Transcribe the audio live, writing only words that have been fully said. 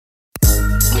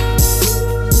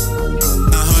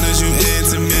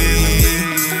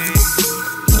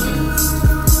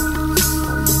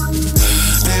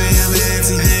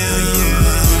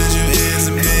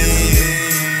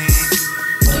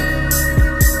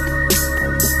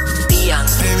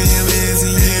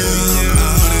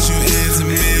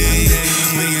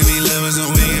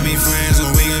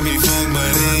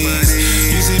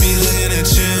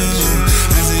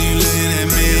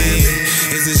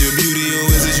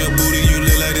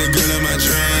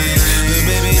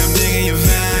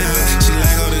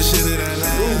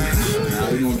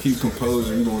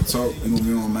gonna talk. We gonna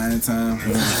be on main time.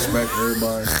 We gonna respect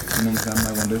everybody. You know what I'm saying? I'm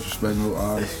not gonna disrespect no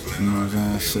artists. You know what I'm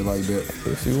saying? Shit like that.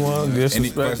 If you want to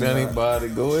disrespect anybody,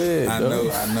 go ahead. I know.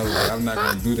 But I'm not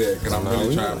gonna do that because I'm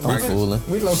really trying to practice. Fooling.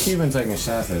 We low key been taking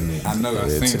shots at me. I know. I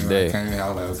seen today. it. I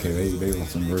was like, okay, they want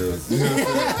some real.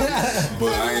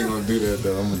 But I ain't gonna do that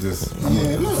though. I'm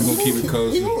gonna keep it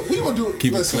cozy. We gonna do it.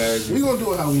 Keep it classy. We gonna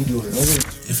do it how we do it.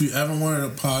 If you ever wanted a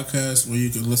podcast where you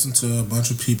could listen to a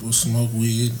bunch of people smoke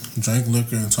weed, drink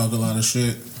liquor, and talk a lot of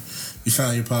shit, you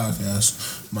found your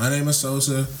podcast. My name is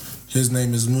Sosa. His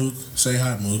name is Mook. Say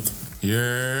hi, Mook.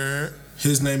 Yeah.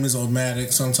 His name is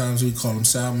Omatic. Sometimes we call him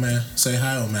Soundman. Say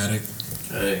hi, Omatic.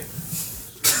 Hey.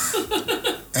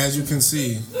 As you can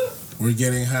see, we're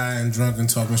getting high and drunk and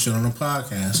talking shit on a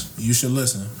podcast. You should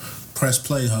listen. Press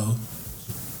play, ho.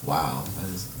 Wow.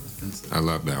 I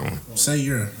love that one. Say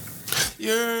you're.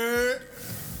 Yeah.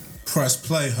 Press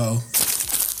play, ho.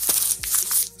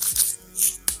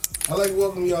 I'd like to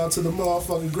welcome y'all to the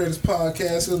motherfucking greatest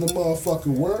podcast in the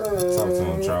motherfucking world. Talk to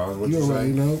him, Charles. What you you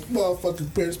already say? know.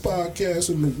 Motherfucking greatest podcast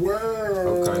in the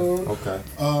world. Okay.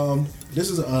 This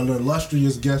is an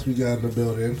illustrious guest we got in the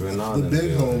building. The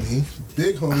big homie.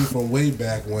 Big homie from way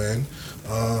back when.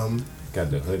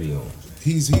 Got the hoodie on.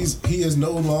 He is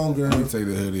no longer. Let me take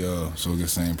the hoodie off so it can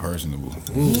seem personable.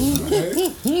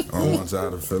 Okay. I don't want y'all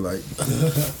to feel like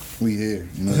we here.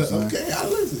 You know what I'm saying? Okay, I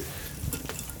listen.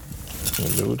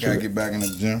 Gotta get back in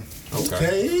the gym.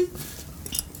 Okay.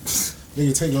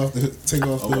 Nigga, take off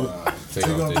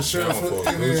the shirt for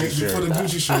the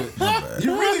Gucci shirt.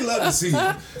 You really love to see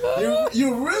it.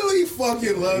 You really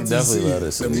fucking love to see it.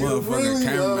 The motherfucking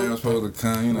cameraman was supposed to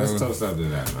come. You know. Let's toast up to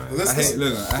that,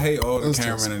 man. I hate all the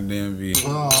cameramen in the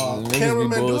DMV.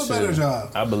 Cameraman do a better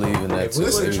job. I believe in that too.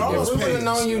 Listen, Charles We would have pays.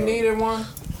 known you needed one.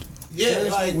 Yeah,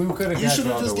 like we could have you got should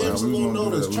you have out just the gave way. us a little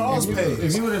notice. Charles pays.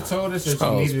 If you would have told us that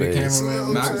Charles you needed a pays.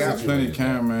 cameraman, Nah, I got plenty of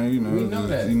cameramen. You know. we know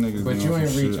that. These niggas But doing you ain't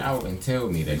some reach shit. out and tell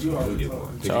me that you needed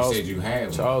one. But you said you had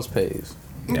one. Charles pays.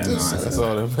 Yeah, no, That's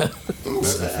all that matters. I'm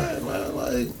sad, man.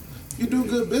 Like, you do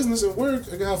good business and work,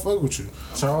 I gotta fuck with you.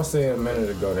 Charles said a minute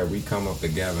ago that we come up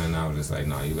together, and I was just like,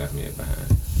 no, you left me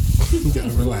behind. You gotta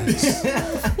relax.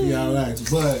 You gotta relax.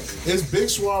 But it's Big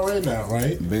Soiree now,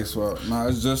 right? Big soiree. Nah,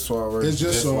 it's just soiree. It's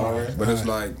just soiree. But it's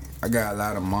like I got a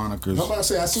lot of monikers. I'm about to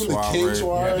say I seen the Soiree. King Yeah,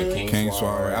 Soiree. the King King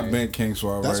Soiree. soiree. I've been King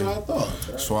soiree. That's what I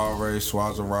thought. Soiree,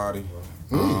 Swazerati.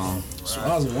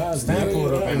 Stamp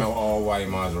pulled up in an all-white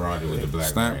Maserati with the black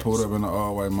Stamp rims. pulled up in the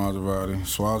all-white Maserati.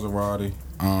 Swazerati.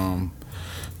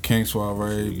 King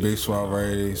soiree, Big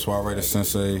soiree, soiree the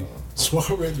Sensei.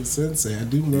 Soiree the Sensei. I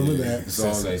do remember that. It's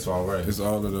all, Sensei Soiree. it's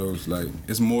all of those. Like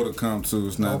it's more to come too.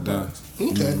 It's not done. Okay.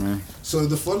 You know what I mean? So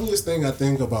the funniest thing I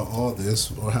think about all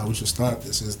this, or how we should start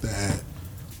this, is that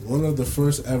one of the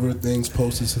first ever things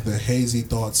posted to the Hazy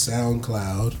Thoughts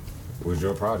SoundCloud Was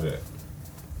your project.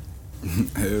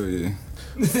 Hell yeah.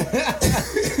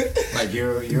 Like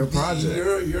your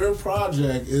project. Your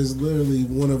project is literally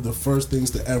one of the first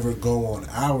things to ever go on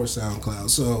our SoundCloud.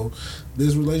 So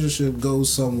this relationship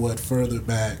goes somewhat further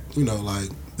back. You know, like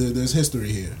there's history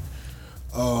here.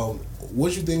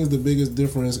 What you think is the biggest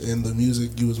difference in the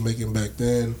music you was making back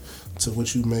then to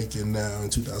what you making now in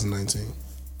 2019?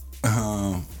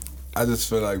 I just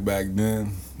feel like back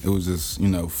then it was just,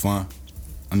 fun.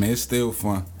 I mean, it's still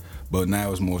fun, but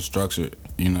now it's more structured,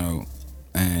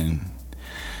 and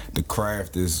the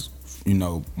craft is,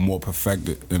 more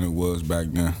perfected than it was back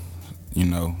then.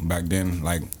 Back then,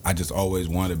 like, I just always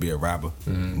wanted to be a rapper,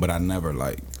 but I never,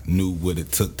 knew what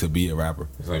it took to be a rapper.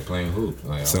 It's like playing hoops.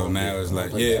 Like, So now it's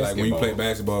like, like when you play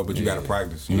basketball, but you got to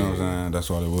practice, you know what I'm saying? That's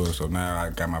all it was. So now I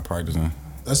got my practice in.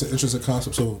 That's an interesting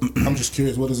concept. So I'm just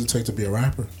curious, what does it take to be a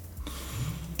rapper?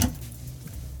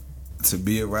 To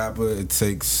be a rapper, it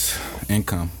takes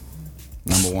income.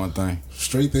 Number one thing.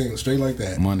 Straight like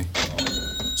that. Money.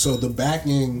 So the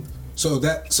backing,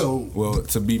 Well,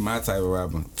 to be my type of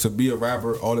rapper. To be a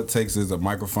rapper, all it takes is a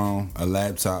microphone, a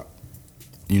laptop,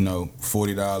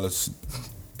 $40.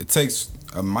 It takes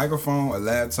a microphone, a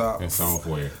laptop, and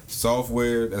software.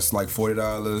 Software, that's like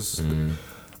 $40.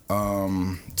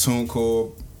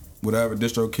 TuneCore, whatever,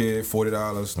 DistroKid,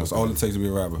 $40. That's all it takes to be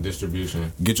a rapper.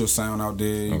 Distribution. Get your sound out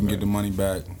there, you can get the money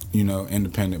back,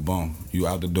 independent, boom. You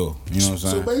out the door. You know what I'm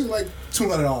saying? So basically like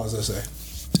 $200, let's say.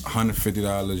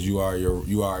 $150, you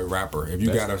are a rapper. If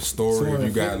you got a story, if you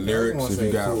got lyrics, if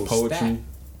you got poetry,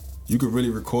 you could really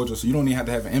record yourself. You don't even have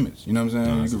to have an image. You know what I'm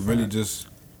saying? You could really just,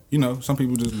 some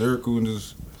people just lyrical and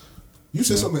just. You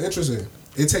said something interesting.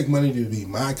 It take money to be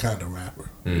my kind of rapper.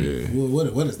 Yeah.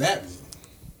 What does that mean?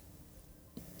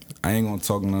 I ain't gonna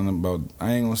talk nothing about.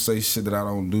 I ain't gonna say shit that I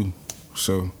don't do.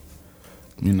 So,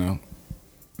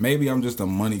 maybe I'm just a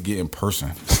money getting person.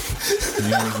 You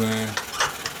know what I'm saying?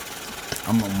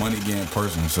 I'm a money getting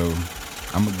person, so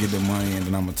I'm gonna get the money and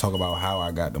then I'm gonna talk about how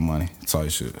I got the money. Type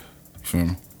shit. You feel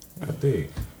me? I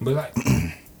think. But like,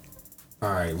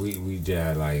 all right, we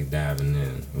just like diving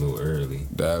in a little early.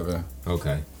 Diving.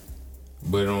 Okay.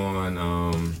 But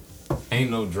on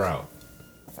Ain't No Drought,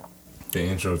 the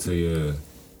intro to your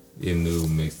new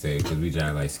mixtape, because we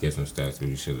just like skip some steps,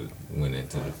 we should have went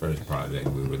into the first project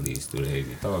we released through the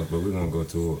Hazy Thoughts, but we're gonna go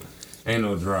to Ain't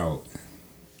No Drought.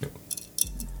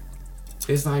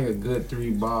 It's like a good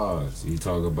 3 bars. You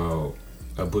talk about,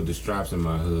 I put the straps in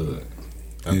my hood.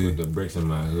 I put the bricks in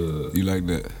my hood. You like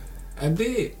that? I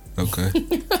did. Okay.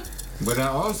 But I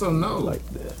also know Like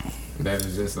that. that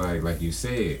it's just like you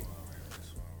said.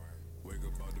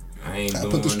 I ain't I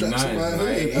doing put the straps nothing. in my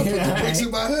hood. I put the bricks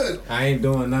in my hood. I ain't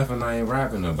doing nothing I ain't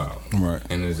rapping about. Right.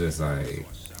 And it's just like,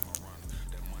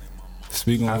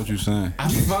 Speaking on what you saying.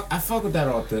 I fuck with that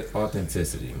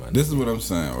authenticity, man. This is what I'm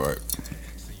saying, right?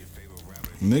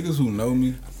 Niggas who know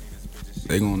me,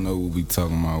 they gonna know what we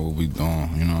talking about, what we doing.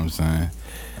 You know what I'm saying?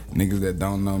 Niggas that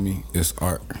don't know me, it's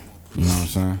art. You know what I'm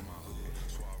saying?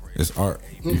 It's art.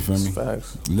 You feel me?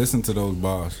 Facts. Listen to those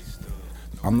bars.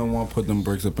 I'm the one put them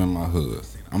bricks up in my hood.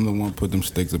 I'm the one put them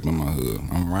sticks up in my hood.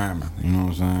 I'm rhyming. You know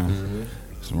what I'm saying?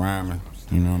 It's rhyming.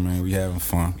 You know what I mean? We having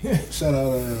fun. Shout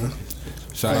out,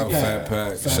 Shout out Fat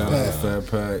Pack. Fat Shout Pack. out Fat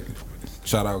Pack.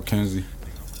 Shout out Kenzie.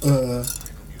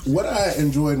 what I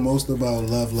enjoyed most about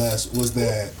Love Less was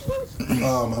that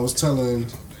I was telling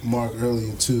Mark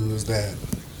earlier too, is that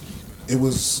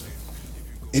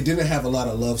it didn't have a lot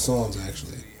of love songs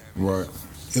actually. Right.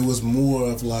 It was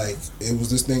more of like, it was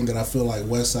this thing that I feel like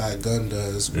West Side Gun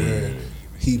does, where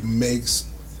he makes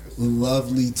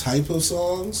lovely type of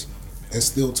songs and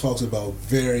still talks about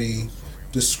very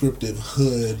descriptive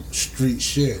hood street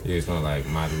shit. Yeah, it's more like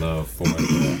my love for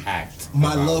the act.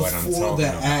 My about love what I'm for talking the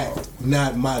about. act,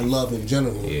 not my love in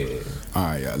general. Yeah. All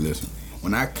right, y'all, listen.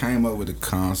 When I came up with the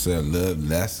concept Love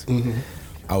Less,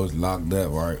 I was locked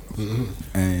up, right?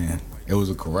 And it was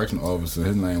a correctional officer.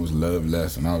 His name was Love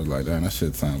Less, and I was like, damn, that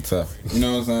shit sound tough. You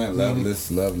know what I'm saying?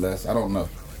 Love less. I don't know.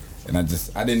 And I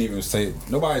didn't even say it.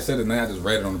 Nobody said it, and I just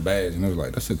read it on the badge, and it was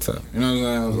like, that shit tough. You know what I'm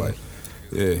saying? I was like,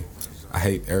 yeah, I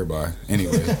hate everybody.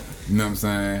 Anyway, you know what I'm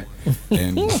saying?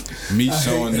 And me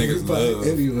showing niggas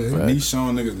love, me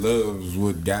showing niggas love is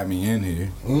what got me in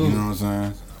here. You know what I'm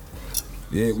saying?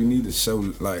 Yeah, we need to show,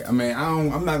 like, I mean,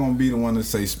 I'm not gonna be the one to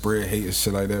say spread hate and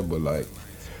shit like that, but like,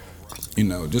 you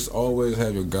know, just always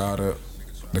have your guard up.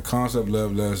 The concept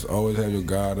Love Less, always have your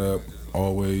guard up.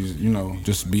 Always, you know,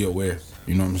 just be aware.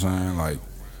 You know what I'm saying? Like,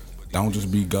 don't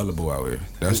just be gullible out here.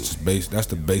 That's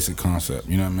the basic concept.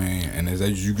 You know what I mean? And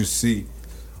as you can see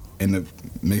in the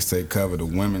mixtape cover, the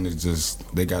women is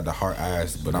just, they got the heart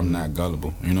eyes, but I'm not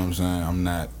gullible. You know what I'm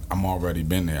saying? I'm already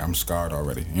been there. I'm scarred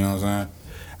already. You know what I'm saying?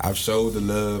 I've showed the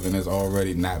love and it's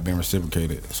already not been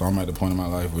reciprocated. So I'm at the point in my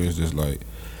life where it's just like,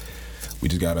 we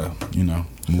just gotta, you know,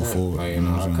 move forward. Like you in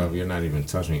know the what I'm hardcover, saying? you're not even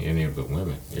touching any of the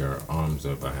women. Your arms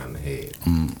are behind the head.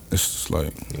 It's just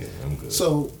like, Yeah, I'm good.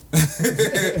 So,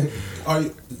 are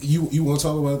you want to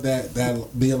talk about that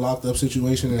being locked up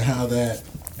situation and how that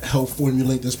helped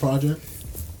formulate this project?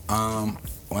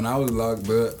 when I was locked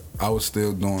up, I was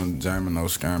still doing jamming, no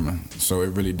scamming. So it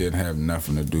really didn't have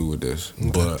nothing to do with this.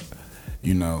 Okay. But,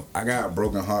 you know, I got a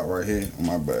broken heart right here on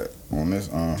my back, on this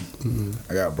arm.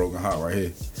 I got a broken heart right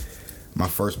here. My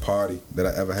first party that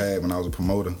I ever had when I was a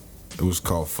promoter, it was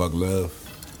called Fuck Love.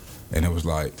 And it was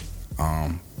like,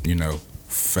 you know,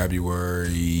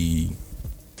 February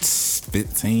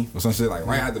 15th or some shit, like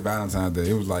right after Valentine's Day.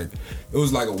 It was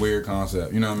like a weird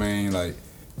concept, you know what I mean? Like,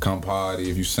 come party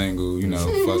if you single, you know,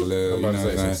 fuck love, I'm you about know to what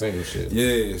say I'm some saying? single shit.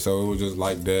 Yeah, so it was just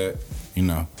like that, you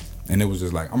know. And it was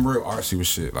just like, I'm real artsy with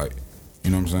shit, like,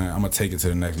 you know what I'm saying? I'm gonna take it to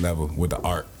the next level with the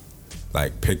art.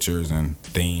 Like pictures and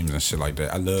themes and shit like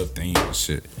that. I love themes and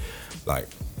shit. Like,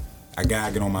 I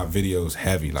gotta get on my videos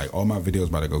heavy. Like, all my videos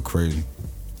about to go crazy.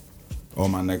 All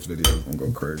my next videos gonna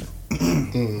go crazy.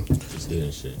 Just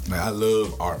hitting shit. Like, I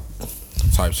love art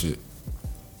type shit.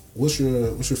 What's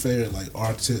your favorite like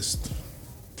artist?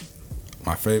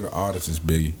 My favorite artist is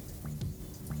Biggie.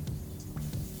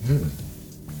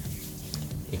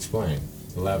 Explain.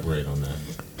 Elaborate on that.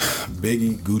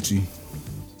 Biggie, Gucci,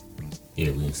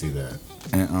 Yeah, we can see that.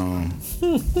 and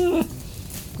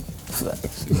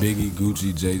Biggie,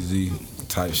 Gucci, Jay-Z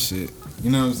type shit.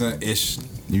 You know what I'm saying? Ish.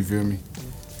 You feel me?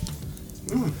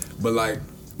 But like,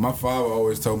 my father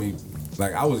always told me,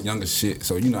 like, I was young as shit,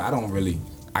 so you know, I don't really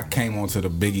I came onto the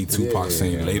Biggie Tupac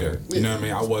scene later. You know what I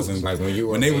mean? I wasn't Like when you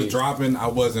were when they of was age. dropping. I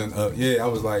wasn't. I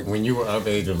was like When you were of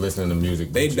age of listening to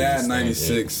music, they but you died was in saying,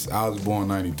 '96. I was born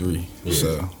 '93. Yeah.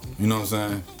 So you know what I'm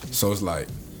saying? So it's like,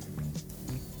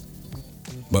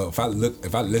 but if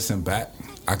I listen back,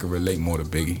 I could relate more to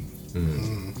Biggie.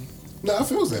 No, I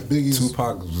feel that Biggie's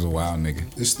Tupac was a wild nigga.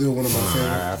 is still one of my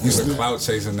I favorites. He's a clout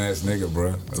chasing ass nigga,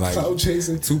 bro. Like Cloud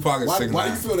chasing. Tupac is Why 6'9". do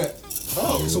you feel that?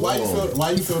 Oh, so why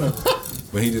you feel that?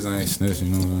 But he just ain't snitching,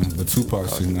 you know what I'm saying? But Tupac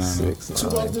 6'9".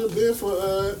 Tupac did a bid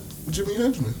for Jimmy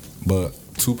Henchman. But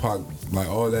Tupac, like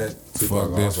all that, Tupac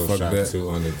fuck this, also fuck shot that. 2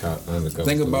 undercover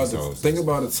Think about police officers. think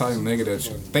about the type of nigga that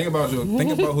you think about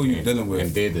who you dealing and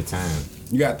with. did the time.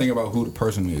 You gotta think about who the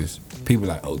person is. People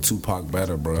like, oh, Tupac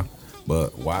better, bro.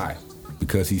 But why?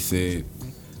 Because he said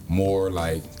more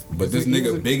like. But this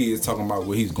nigga Biggie is talking about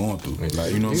what he's going through.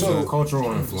 Like, you know what I'm He's a saying?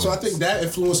 cultural influence. So I think that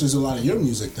influences a lot of your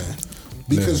music then,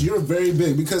 because you're very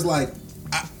big. Because like,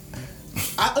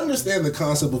 I understand the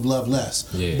concept of Love Less,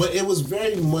 but it was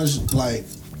very much like,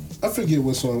 I forget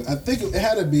what song. I think it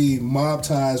had to be Mob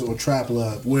Ties or Trap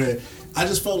Love, where I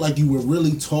just felt like you were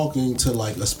really talking to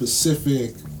like a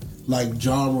specific like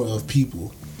genre of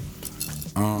people.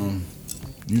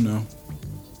 You know.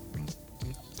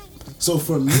 So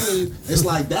for me, it's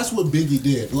like that's what Biggie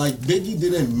did. Like Biggie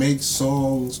didn't make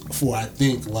songs for I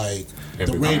think like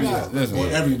Everybody. the radio Listen, or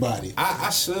everybody. I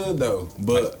should though,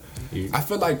 but I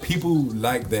feel like people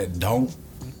like that don't.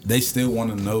 They still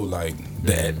want to know like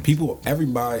that.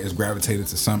 Everybody is gravitated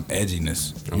to some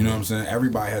edginess. You know what I'm saying?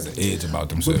 Everybody has an edge about But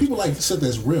themselves. people like shit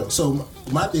that's real. So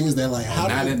my thing is that like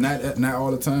how do Not all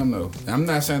the time though. I'm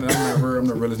not saying that I'm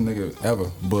the realest nigga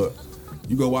ever, but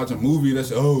you go watch a movie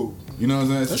that's you know what I'm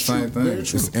saying? It's That's the same true. thing. Very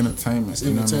true. It's entertainment. It's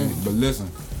you know what I mean? entertainment. But listen,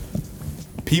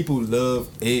 people love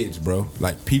edge, bro.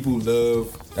 Like people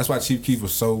love. That's why Chief Keef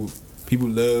was so. People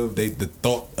love the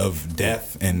thought of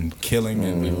death and killing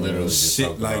and literally just shit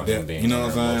talked like about him that. being You know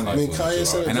what I'm saying? like, I mean, Kanye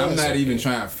said it And I'm best. not even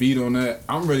trying to feed on that.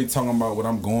 I'm really talking about what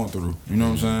I'm going through. You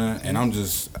know what I'm saying? And I'm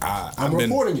just, I've been,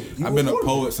 reporting it. You I've been a reporting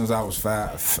poet since I was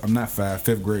 5. I'm not 5,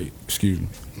 5th grade. Excuse me.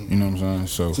 You know what I'm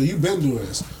saying? So you've been doing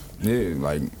this. Yeah,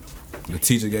 like the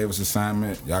teacher gave us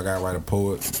assignment. Y'all gotta write a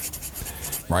poet,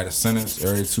 write a sentence.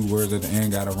 Every 2 words at the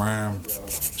end got a rhyme.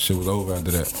 Shit was over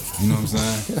after that. You know what I'm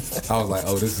saying? I was like,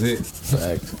 oh, this is it.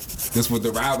 Fact. This what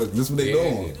the rappers. This what they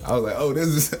doing. I was like, oh, this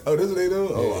is what they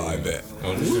doing. Oh, I bet.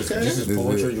 Oh, this is This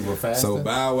poetry, it. but faster. So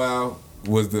Bow Wow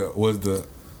was the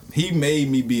he made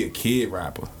me be a kid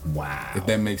rapper. Wow. If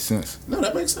that makes sense. No,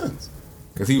 that makes sense.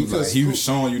 Cause he was Because like he was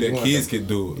showing you that kids could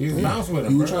do it. You bounce with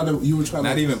him, You were bro. trying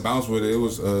Not to even bounce with it. It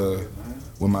was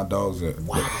where my dogs at.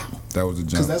 Wow. That was the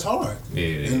because jump. that's hard. Yeah,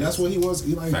 it and is. that's what he wants.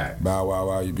 He like Fact. Bow Wow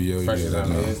Wow you be yo. Fresh Yeah, as that,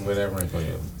 I'm no. is, whatever ain't for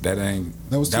you. That ain't.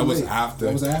 That was too late. after.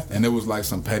 That was after. And it was like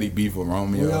some petty beef with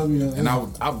Romeo. Romeo, and yeah.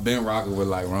 I've been rocking with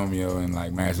like Romeo and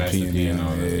like Master Master P and P them. and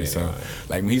all that, Yeah, yeah, so yeah.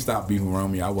 like when he stopped beefing with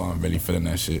Romeo, I wasn't really feeling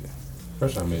that shit.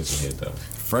 Fresh as I'm is a hit though.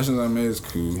 Fresh as I'm is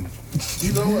cool.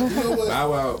 You know what? You know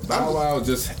what? Bow Wow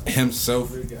just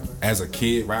himself as a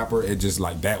kid rapper. It just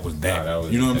like that was that. Nah, that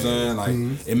was you know what I'm that.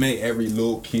 saying? Like it made every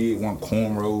little kid want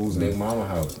cornrows Big and Mama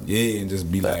House. yeah, and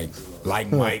just be like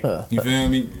Mike. You feel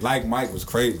me? Like Mike was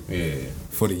crazy Yeah.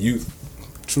 for the youth.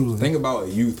 Truly. Think about a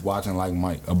youth watching like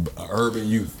Mike, a urban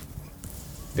youth.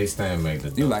 They stand make the.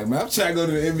 You like, man, I'm trying to go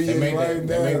to the NBA They made right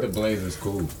they now. made the Blazers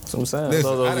cool. That's what I'm saying. Listen,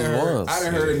 Those I done was heard, ones. I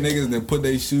done heard niggas that put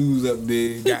their shoes up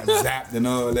there, got zapped and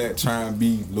all that, trying to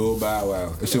be Lil Bow Wow.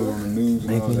 That shit was on the news.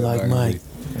 Make and all me that like back in the Mike.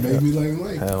 day. Made me like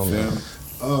Mike. Hell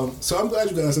no. So I'm glad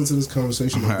you got us into this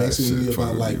conversation Ah, basically shit,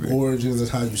 about fuck like with you, man. origins and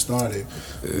how you started.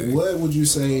 What would you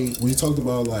say when you talked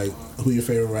about like who your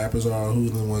favorite rappers are, who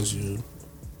the ones you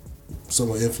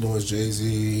somewhat influenced?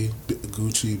 Jay-Z,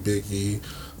 Gucci, Biggie,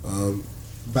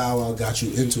 Bow Wow got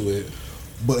you into it.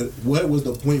 But what was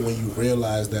the point when you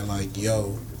realized that like,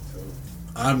 yo,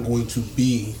 I'm going to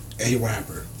be a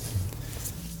rapper?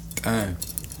 Damn.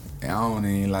 I don't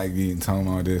even like getting talking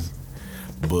about this,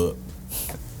 but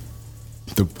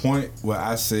the point where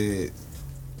I said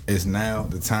it's now,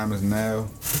 the time is now,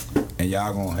 and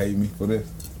y'all gonna hate me for this.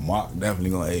 Mark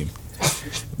definitely gonna hate me,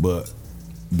 but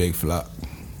big flop,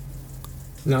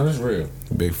 No, that's real.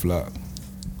 big flop.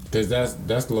 Cause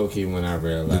that's low key when I The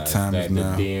realized time that is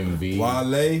now. the DMV.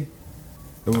 Wale,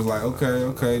 it was like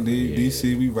okay,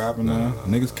 DC, we rapping now.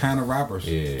 Niggas kind of rappers.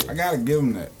 Yeah. I gotta give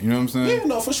them that. You know what I'm saying? Yeah,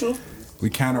 no, for sure. We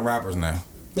kind of rappers now.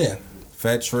 Yeah,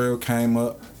 Fat Trail came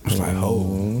up. It's like,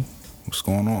 oh, what's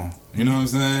going on? You know what I'm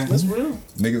saying? that's real.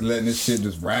 Niggas letting this shit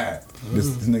just ride. This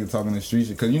nigga talking the street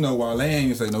shit. Cause you know Wale ain't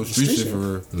even say no street Street shit shit. for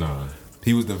real. Nah.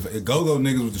 He was the go-go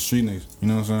niggas with the street niggas. You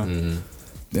know what I'm saying?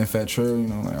 Then Fat Trail, you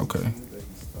know, like, okay.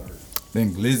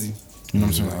 Then Glizzy. You know what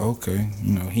I'm saying? Like, okay,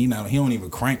 you know, he don't even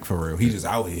crank for real. He just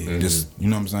out here, just, you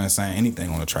know what I'm saying anything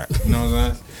on the track. You know what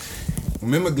I'm saying?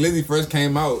 Remember Glizzy first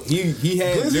came out, he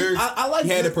had Glizzy, lyrics, I like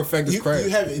he had to perfect his craft. He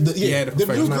had the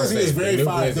new Glizzy is very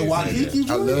fire. The Waikiki I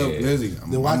joint. love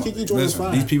Glizzy. The Waikiki joint is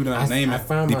fire. These people that I'm naming, I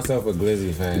found myself a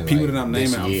Glizzy fan. the people like, that I'm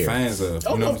this naming, I'm year. fans of.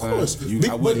 Oh, You know of what I'm course. saying?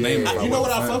 I wouldn't name them. You know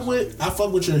what I fuck with? I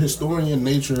fuck with your historian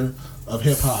nature of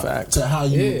hip hop Fact. to how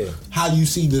you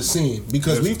see the scene,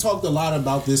 because we've talked a lot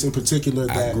about this in particular.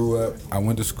 I grew up. I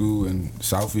went to school in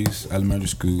Southeast Elementary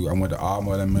School. I went to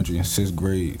Ardmore Elementary in 6th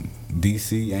grade.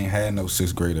 DC ain't had no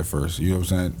 6th grade at first. You know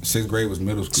what I'm saying? 6th grade was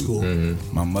middle school.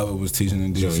 My mother was teaching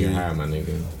in DC. Junior high, my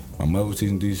nigga. My mother was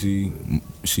teaching DC.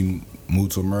 She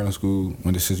moved to a Maryland school.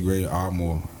 Went to 6th grade at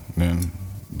Ardmore. Then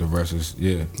the rest is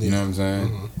you know what I'm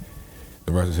saying.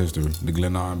 The rest is history. The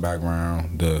Glenarm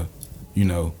background.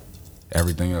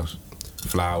 Everything else.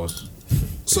 Flowers.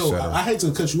 So I hate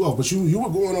to cut you off, but you were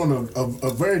going on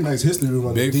a very nice history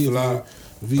on Big the Flop.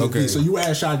 VFD. Okay. So you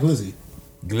asked Shy Glizzy.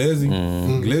 Glizzy.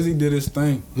 Glizzy did his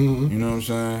thing. You know what I'm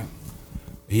saying?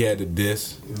 He had the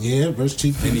diss. Yeah, versus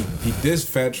Chief Then Keef. he dissed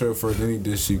Fat Trip first, then he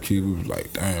dissed Chief Keef. We was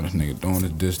like, damn, this nigga doing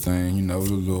this diss thing. You know,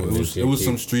 it was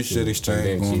some street shit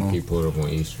exchange going on. Chief Keef pulled up on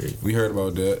East Street. We heard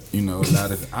about that. You know, a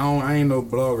lot of I ain't no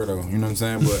blogger though. You know what I'm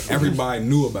saying? But everybody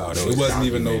knew about it. It wasn't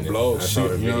even no blog I saw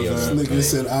shit. the You know what I'm video. saying? Nigga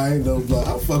said, I ain't no blood.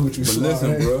 I'll fuck with you, But Sly.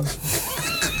 listen, bro.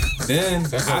 Then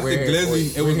That's what after we're here for.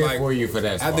 Glizzy, it We're was here like for you for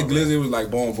that after spot, Glizzy, right? it was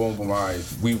like boom, boom, boom. All right,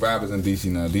 we rappers in DC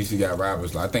now. DC got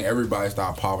rappers. Like, I think everybody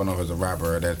started popping off as a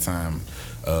rapper at that time.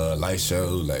 Light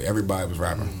shows, like everybody was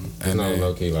rapping. And no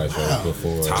low key like shows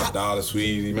before. Top Dollar,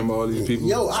 Sweezy. Remember all these people?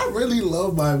 Yo, I really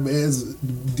love my man's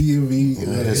DMV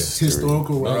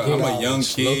historical Bro, rap. I'm a young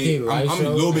kid. I'm a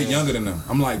little bit younger than them.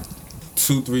 I'm like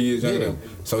 2-3 years younger than them.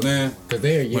 So then, Cause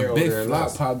they're a year when older Big than Flock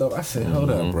us. popped up, I said,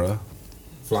 hold up, bro.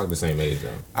 Flock the same age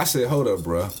though. I said, hold up,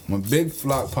 bro. When Big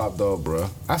Flock popped up, bro,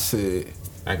 I said,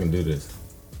 I can do this.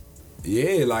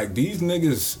 yeah, like these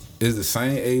niggas is the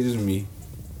same age as me.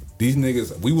 These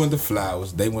niggas, we went to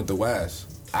Flowers, they went to West.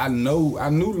 I knew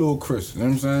Lil Chris, you know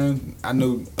what I'm saying? I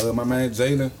knew my man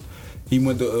Jalen, he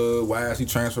went to West, he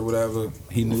transferred, whatever.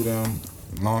 He knew them.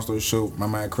 Long story short, my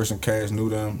man Christian Cash knew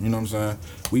them, you know what I'm saying?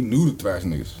 We knew the thrash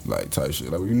niggas, like type shit.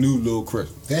 Like we knew Lil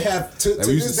Chris. They have to Like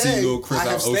we used to this see day, Lil Chris I out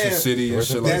have Ocean stamped City and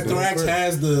shit like that that. Thrax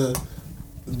has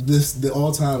the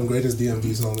all time greatest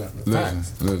DMV song ever.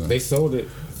 Listen. They sold it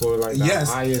for like the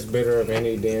Yes. highest bidder of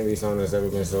any DMV song that's ever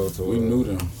been sold to. We knew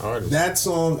them. Artist. That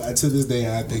song to this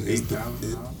day I think is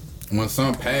When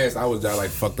some passed, I was down like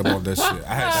fucked up off that shit.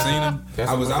 I had seen him.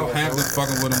 I was out Hampton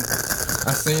fucking with him.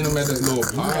 I seen him at this little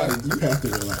party. you have to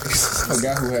relax. I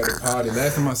forgot who had the party.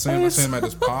 Last time I seen him at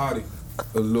this party.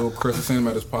 A little Chris, I seen him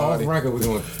at this Off party. record, we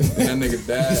going. Then that nigga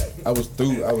died. I was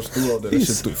through all that. That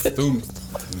shit through me.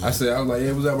 I was like,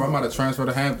 yeah, what's up? I'm about to transfer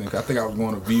to Hampton. I think I was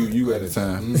going to VU at the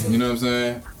time. You know what I'm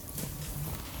saying?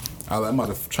 I was like, I'm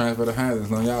about to transfer to Hampton.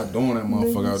 So y'all doing that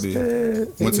motherfucker out there.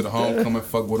 Went to the homecoming,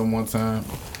 fuck with him one time.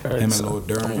 Him and Lil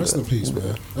Durham. Rest in peace,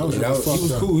 man. That was He was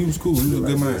fucked up. cool. He was cool. He was a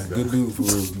good man. Good dude for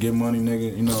real. Get money,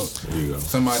 nigga. You know,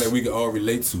 somebody that we could all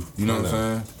relate to. You know what I'm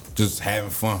saying? Just having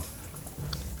fun.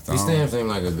 He still seemed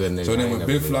like a good nigga. So I then ain't when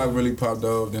never Big did Flock that. really popped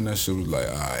off, then that shit was like,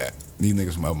 alright, these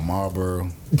niggas from up Marlboro.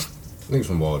 Niggas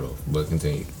from Waldorf, but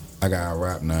continue. I got a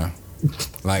rap now.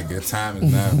 Like the time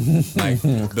is now. Like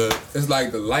it's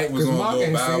like the light was 'Cause on Mark Lil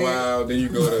ain't Bow saying- Wow. Then you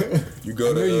go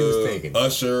I knew you was taking to it.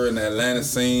 Usher and the Atlanta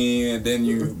scene, and then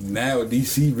you now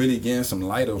DC really getting some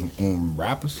light on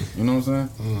rappers. You know what I'm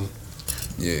saying?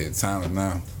 Yeah, the time is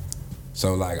now.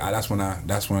 So like that's when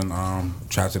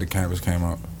Trap to the Canvas came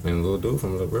out. And little dude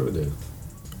from Riverdale.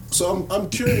 So I'm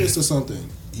curious to something.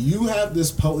 You have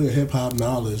this potent hip hop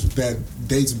knowledge that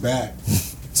dates back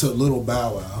to Little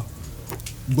Bow Wow,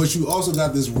 but you also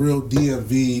got this real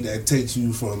DMV that takes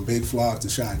you from Big Flock to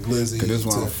Shot Glizzy. 'Cause this is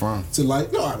where to, I'm from. To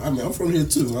like, no, I mean I'm from here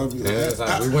too. I mean, Yeah, it's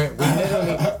like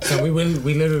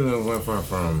we literally went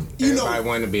from You know- everybody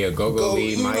wanted to be a go-go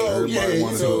lead, you Mike. know, Everybody yeah,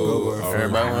 wanted to to go.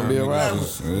 Everybody wanna be a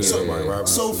rapper.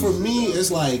 So for me,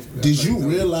 it's like, did you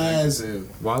realize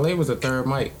Wale was a third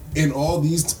Mike. in all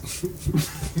these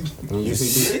When you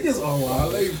see niggas are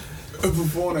wild?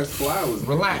 Performed as Flowers.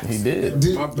 relax. He did.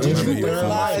 Did Remember you he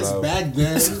realize performed back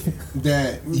then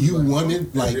that you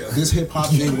wanted like this hip hop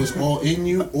thing was all in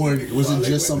you, or was it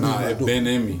just something Nah, you it were been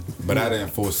in me, but I didn't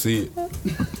foresee it.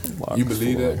 You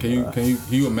believe that? Can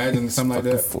you imagine something like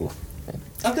that?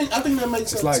 I think that makes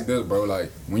sense. It's like this, bro.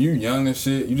 Like when you young and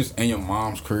shit, you just in your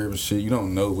mom's crib and shit. You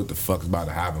don't know what the fuck's about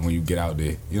to happen when you get out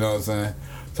there. You know what I'm saying?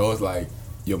 So it's like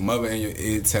your mother in your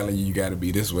ear telling you got to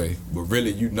be this way, but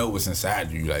really you know what's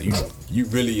inside you. Like you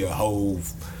really a whole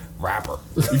rapper.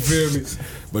 You feel me?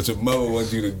 But your mother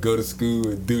wants you to go to school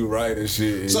and do right and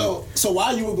shit. And So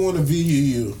while you were going to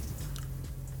VUU,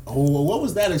 what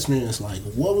was that experience like?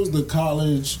 What was the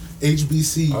college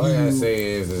HBCU? All I gotta say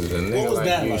is a What nigga was like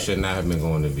that you like? should not have been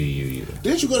going to VU either.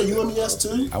 Didn't you go to UMES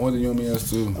too? I went to UMES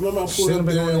too. I remember I pulled Shouldn't up have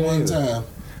been there going one either. time.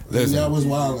 Listen. Y'all was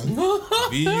wilding.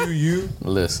 VUU.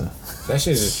 Listen, That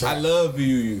shit is I trap. love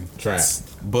VUU. Trap.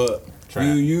 But Trap.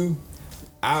 VUU,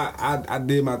 I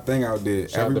did my thing out there.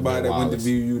 Shout out to Everybody Ben that went to Wallace.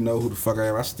 VUU know who the fuck I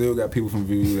am. I still got people from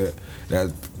VUU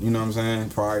that you know what I'm saying,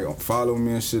 probably follow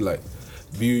me and shit. Like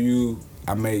VUU,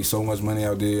 I made so much money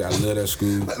out there. I love that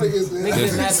school. Nigga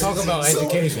did not talk about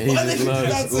education. He I just didn't loved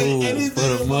not say school for anything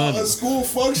the about money. a school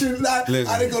function. I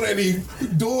Listen. didn't go to any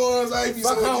doors. I ain't be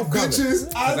Fuck so many homecoming.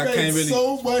 bitches. I I made can't really-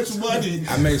 so much money.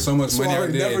 I made so much So money I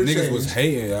out there. never Niggas changed. was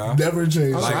hating, y'all. Never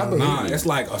changed. I Like, believe nah, you. it's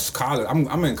like a college.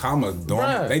 I'm in commerce dorm.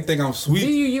 Bruh. They think I'm sweet.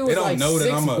 VUU They is don't like know that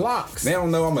 6 I'm a. blocks. They don't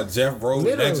know I'm a Jeff Rose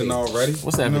Literally. legend already.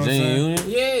 what's that, You know what I'm Virginia saying? Union?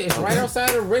 Yeah, it's right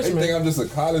outside of They think Richmond. I'm just a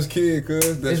college kid, cuz.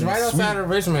 It's right outside of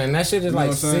Richmond. And that shit is know like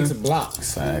what I'm 6 saying?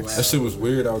 blocks. Facts. That shit was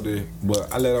weird out there,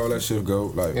 but I let all that shit go.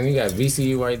 Like, And you got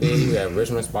VCU right there. You got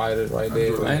Richmond Spiders right there.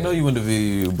 I Like, didn't know you went to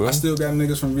VU, bro. I still got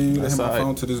niggas from VU that That's have my alright.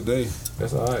 phone to this day.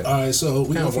 That's all right. All right, so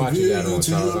we Kinda go from watch you got VUU on,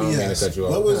 to Charles. I don't mean to UMES. cut you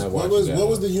off. What was Kinda what watch was you got what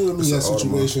was the UMES It's an Audemars.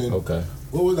 situation? Okay.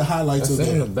 What were the highlights That's of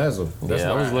in the that? bezel. That's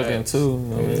Yeah, I why was looking asked. too.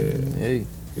 Hey,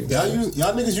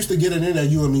 Y'all niggas used to get it in at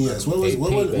UMES. What was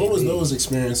baby. those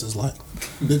experiences like?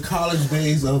 The college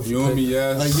days of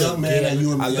UMES. a young man at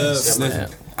UMES. I love listen.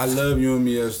 I love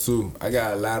UMES too. I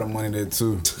got a lot of money there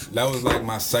too. That was like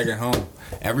my second home.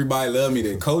 Everybody loved me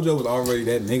there. Kojo was already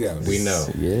that nigga out there. We know.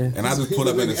 yeah. And I just He pulled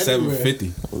up was in the everywhere.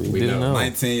 750. We didn't know. know.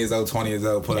 19 years old, 20 years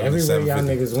old, pulled up in the Everywhere y'all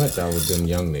 750. niggas went, y'all was them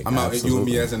young niggas. I'm out at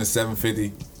Absolutely. UMES in the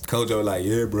 750. Kojo like,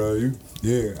 yeah, bro,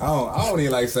 yeah. I don't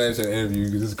even like saying shit in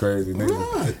interviews because it's crazy. Niggas,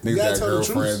 Right. You niggas gotta got tell the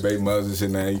girlfriends, truth. baby mothers and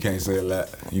shit now. You can't say a lot.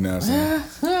 You know what I'm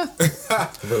saying?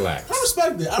 Relax. I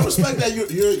respect it. I respect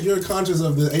that you're conscious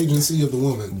of the agency of the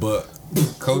woman. But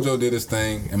Kojo did his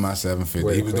thing in my 750.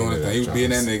 Way He to was clean doing his it thing. He up, was being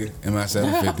that Charles. nigga in my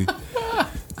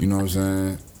 750. You know what I'm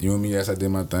saying? You and me, yes, I did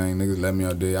my thing. Niggas let me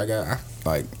out there.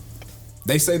 Like,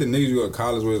 they say the niggas you go to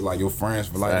college with is like your friends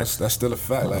for life. Facts. That's still a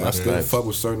fact. Like, I still Facts. fuck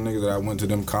with certain niggas that I went to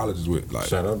them colleges with. Like,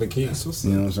 Shout out to Keith.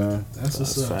 you know what I'm saying? That's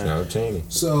what's up. Shout out Cheney.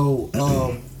 So,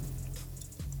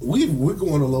 we're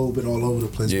going a little bit all over the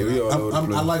place. Yeah, but we all over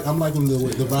the place. I'm liking the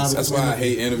vibe. That's why I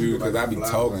hate interviews because I be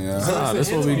talking, y'all. Nah,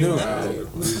 that's what we do.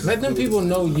 Let them people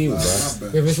know you, bro.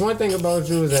 If it's one thing about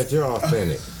you is that you're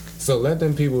authentic. So let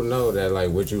them people know that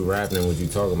like what you rapping and what you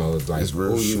talking about is like It's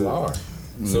real who shit. you are.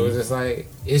 So it's just like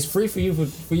it's free for you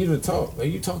for you to talk.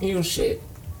 Like you talking your shit.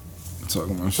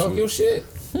 Talking my Talk shit. your shit.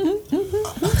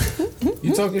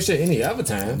 You talk your shit any other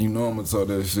time. You know I'm gonna talk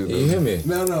that shit. You hear me?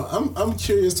 No, I'm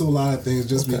curious to a lot of things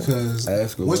just because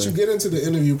Ask away. once you get into the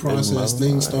interview process,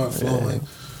 things start flowing.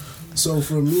 So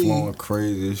for me, Flowing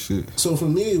crazy as shit. So for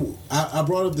me, I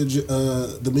brought up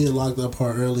the being locked up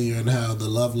part earlier and how the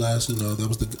Love Last, that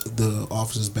was the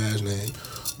officer's badge name.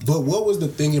 But what was the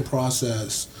thinking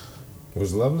process?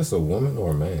 Was Loveless a woman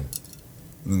or a man?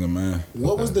 Nigga, man.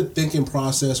 What was the thinking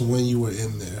process when you were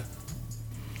in there?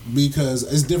 Because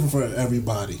it's different for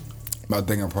everybody. My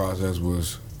thinking process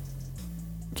was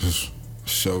just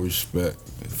show respect.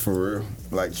 For real.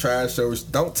 Like, try to show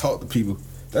respect. Don't talk to people.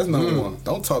 That's number one.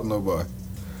 Don't talk to nobody.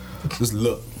 Just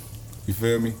look. You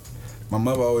feel me? My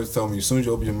mother always told me, as soon as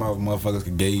you open your mouth, motherfuckers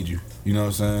can gauge you. You know what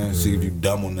I'm saying? See if you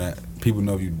dumb on that. People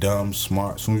know if you dumb,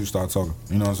 smart, as soon as you start talking.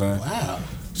 You know what I'm saying? Wow.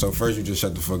 So first you just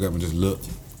shut the fuck up and just look.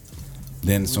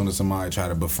 Then as soon as somebody try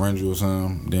to befriend you or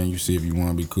something, then you see if you want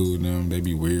to be cool with them. They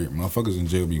be weird. Motherfuckers in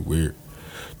jail be weird.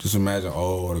 Just imagine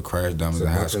all the crash dummies It's a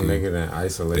in high bunch of school. niggas in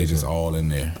isolation. They just all in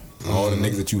there. All the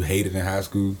niggas that you hated in high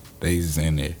school, they just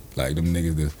in there. Like them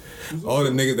niggas that, all the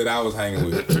niggas that I was hanging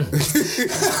with,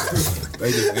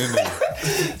 they just in there.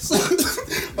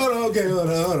 Hold on.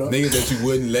 Niggas that you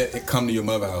wouldn't let it come to your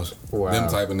mother house. Wow. Them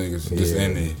type of niggas just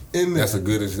in there. In there. That's a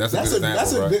good example,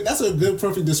 right? That's a good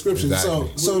perfect description.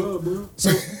 Exactly. So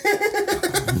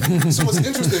it's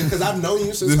interesting because I've known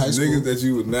you since This high school. niggas that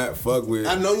you would not fuck with.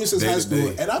 I've known you since day high to school,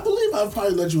 day. and I believe I've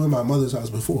probably let you in my mother's house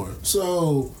before.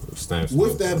 So, Stamps.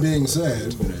 with that being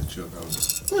said,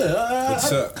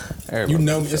 What's up? Everybody You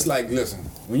know, it's like, listen,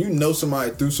 when you know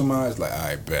somebody through somebody, it's like,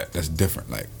 I bet that's different.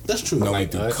 Like, that's true. know me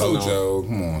Like through us, Kojo.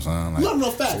 Come on, son. Like,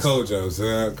 No facts. Kojo,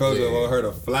 son. Kojo Yeah. won't hurt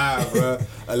a fly, bro,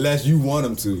 unless you want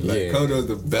him to. Like, Yeah. Kojo's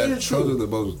the Very best. true. Kojo's the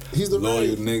most He's the loyal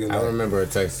right- nigga. I Like, remember a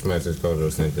text message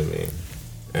Kojo sent to me,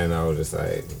 and I was just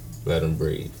like, let him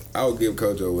breathe. I would give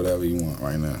Kojo whatever you want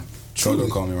right now. Truly.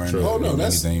 Kojo call me right Truly. now. Oh no, Give me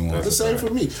that's anything you want. the same for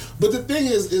me. But the thing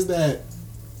is that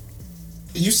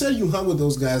you said you hung with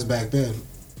those guys back then,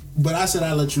 but I said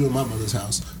I let you in my mother's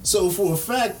house. So for a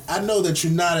fact, I know that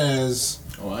you're not as.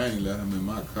 Oh, I ain't let him in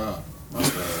my car. My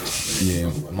bad. Yeah,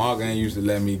 Morgan used to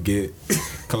let me get.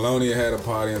 Colonia had a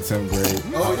party in 10th grade.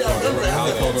 Oh, yeah, I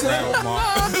was supposed to ride with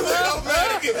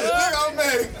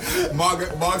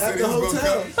Mark. Mark said he was gonna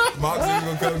come. Mark said he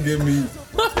was gonna come get me.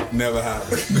 Never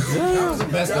happened. That was the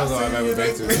best house I've ever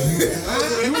been to.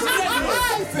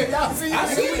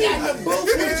 I see we got the booth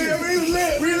with you.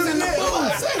 We was in the booth.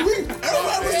 I said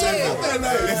everybody was checking out that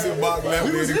night. Listen, Mark left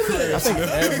me in the crib. I think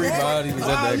everybody was at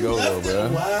that go-go,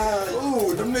 bro. Wow.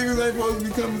 Ooh, them niggas ain't supposed to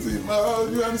be coming to my house.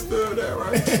 You understood that,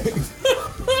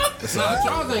 right? Nah,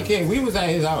 Charles ain't king. We was at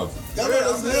his house. That's what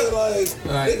I said.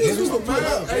 Like this niggas used to pull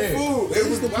up. Hey, fool, They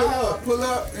used to pull up. Pull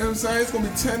up, you know what I'm saying? It's gonna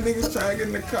be 10 niggas trying to get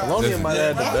in the car. Colonia might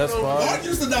have had the best Mark part.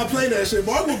 used to not play that shit.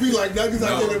 Mark would be like, "Nuggets,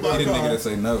 I get in my He the nigga car." that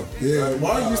say no. Yeah,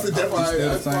 Mark used to definitely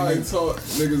I probably taught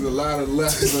niggas a lot of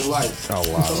lessons in life. A lot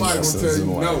of Somebody lessons gonna tell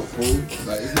you in no, life. fool.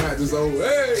 Like, it's not just over,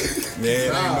 hey.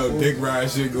 Yeah, ain't no dick ride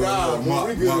shit going Nah, on. fool, Mark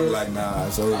we good. like, nah,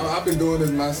 so I've been doing this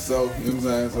myself, you know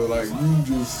what I'm saying? So, like,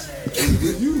 you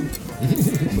just, you.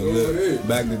 But look,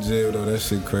 back to jail, though, that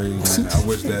shit crazy,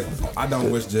 man. I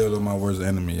don't wish jail on my worst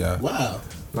enemy, y'all. Wow.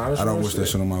 Nah, I don't wish that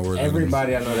shit on my worst enemy.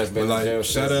 Everybody I know that's been But in jail. like,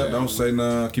 shut up, don't say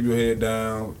nothing, keep your head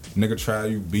down. Nigga try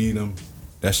you, beat him.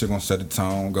 That shit gonna set the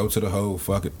tone. Go to the hole,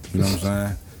 fuck it. You know what I'm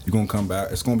saying? You gonna come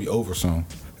back. It's gonna be over soon.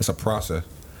 It's a process.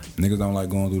 Niggas don't like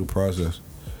going through the process.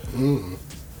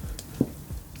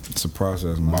 It's a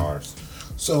process, man. Bars.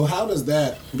 So how does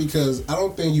that? Because I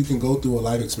don't think you can go through a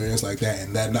life experience like that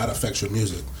and that not affect your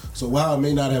music. So while it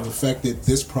may not have affected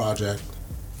this project,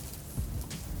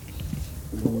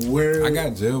 where I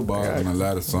got jail bars on a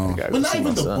lot of songs. I gotta but not see even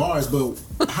my the son. bars,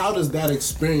 but how does that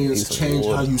experience Need some change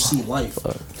water. how you see life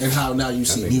and how now you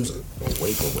see music?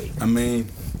 Awake. I mean,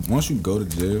 once you go to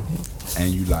jail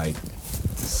and you like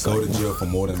go to jail for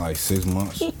more than like 6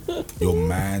 months, your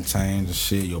mind change and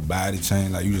shit, your body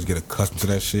change, like you just get accustomed to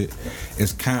that shit.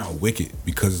 It's kind of wicked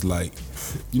because it's like,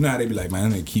 you know how they be like,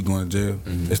 man, that nigga keep going to jail.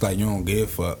 It's like you don't give a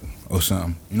fuck or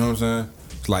something. You know what I'm saying?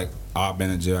 It's like, oh, I've been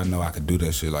in jail, I know I could do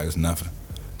that shit. Like it's nothing.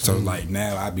 So like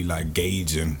now I be like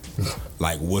gauging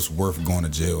like what's worth going to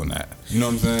jail and that. You know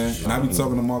what I'm saying? And I be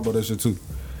talking to Mark about that shit too.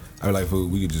 I be like, fool,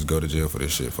 we could just go to jail for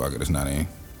this shit. Fuck it, it's not in.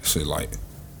 Shit like,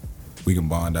 we can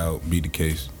bond out, beat the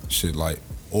case. Shit like,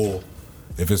 or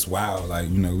if it's wild, like,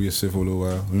 you know, we'll sit for a little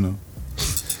while, you know.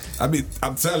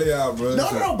 I'm telling y'all, bro.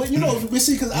 No, but you know, we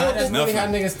see, because I don't That's think really how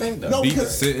niggas think though. No, Beat the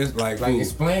because- shit, it's like, Like, fool,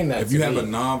 explain that if to you have me. a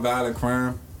non-violent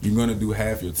crime, you're gonna do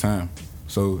half your time.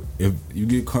 So if you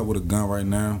get caught with a gun right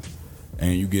now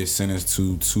and you get sentenced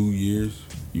to 2 years,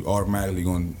 you automatically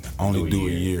gonna only do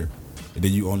a year. And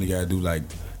then you only gotta do like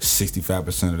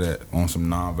 65% of that on some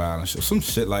non-violent shit, some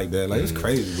shit like that. Like it's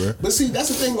crazy, bro. But see, that's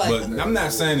the thing. Like, But I'm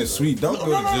not saying it's sweet. Don't go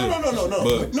to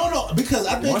jail. But no. Because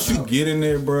I think once you get in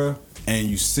there, bro, and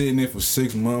you sit in there for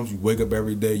 6 months, you wake up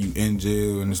every day, you in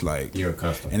jail, and it's like You're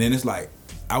accustomed. And then it's like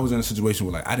I was in a situation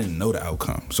where like I didn't know the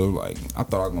outcome, so like I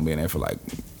thought I was gonna be in there for like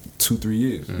 2-3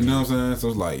 years. You know what I'm saying? So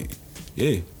it's like,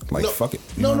 yeah, like fuck it.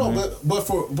 You know what I mean? but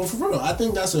for real, I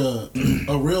think that's a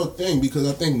real thing because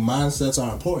I think mindsets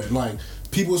are important. Like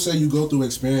people say you go through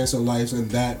experience in life and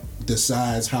that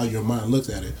decides how your mind looks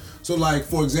at it. So like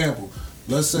for example,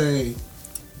 let's say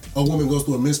a woman goes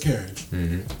through a miscarriage.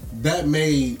 That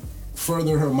may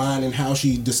further her mind and how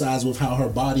she decides with how her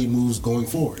body moves going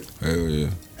forward. Hell yeah.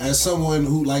 As someone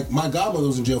who, like, my godmother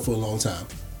was in jail for a long time.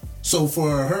 So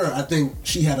for her, I think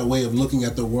she had a way of looking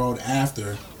at the world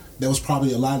after that was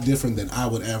probably a lot different than I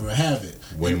would ever have it.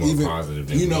 Way And more even, positive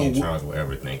than you know, me and Charles will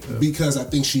ever think of. because I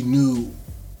think she knew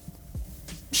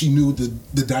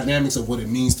the dynamics of what it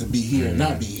means to be here and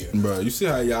not be here. Bro, you see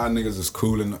how y'all niggas is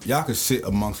cool and y'all can sit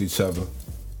amongst each other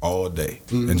all day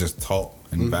and just talk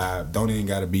and vibe. Don't even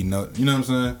gotta be no, you know what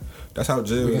I'm saying? That's how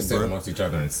jail We can is, sit bro. amongst each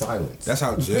other in silence. That's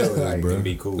how jail Like, is, bro. can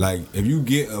be cool. Like if you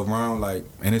get around like,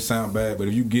 and it sound bad, but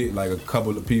if you get like a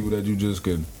couple of people that you just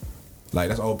could, like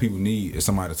that's all people need is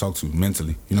somebody to talk to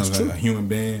mentally. You know what I'm saying? A human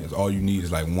being is all you need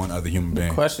is like one other human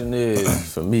being. Question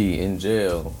is, for me, in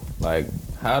jail, like,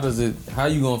 how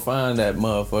you gonna find that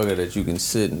motherfucker that you can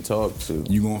sit and talk to?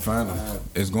 You gonna find them.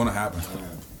 It's gonna happen.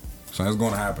 So it's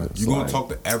gonna happen. It's You're gonna like- talk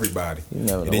to everybody. You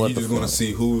never know And then what you the just gonna fuck.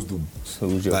 see who's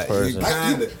Who's your person?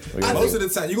 Most of the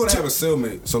time, you're gonna have a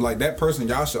cellmate. So like that person,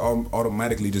 y'all should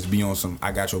automatically just be on some.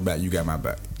 I got your back, you got my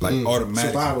back. Like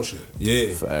automatically. Survival shit.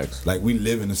 Yeah. Facts. Like we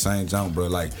live in the same zone, bro.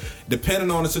 Like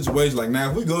depending on the situation. Like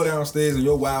now, if we go downstairs and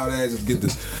your wild ass just get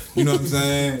this, you know what I'm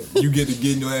saying? You get to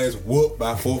getting your ass whooped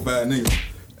by 4 or 5 niggas.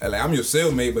 like I'm your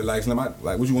cellmate, but like Slim,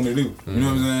 like what you want me to do? You know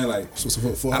what I'm saying? Like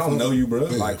I don't know you, bro.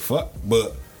 Like fuck,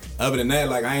 but other than that,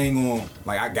 like I ain't gonna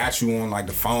like I got you on like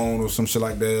the phone or some shit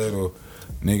like that or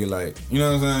nigga like you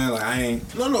know what I'm saying? Like I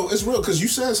ain't. No, it's real because you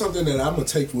said something that I'm gonna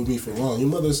take with me for wrong. Your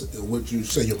mother's what you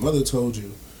say. Your mother told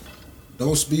you.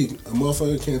 Don't speak. A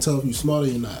motherfucker can't tell if you smart or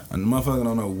you not. And the motherfucker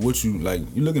don't know what you like.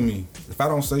 You look at me. If I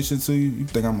don't say shit to you, you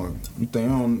think you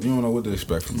don't know what to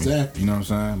expect from me. Exactly. You know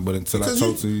what I'm saying? But until I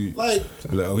talk to you, like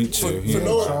oh he chill. He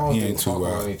ain't too talk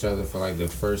wild. on each other for like the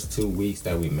first 2 weeks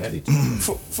that we met each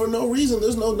other. for no reason.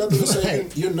 There's nothing to say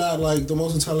you're not like the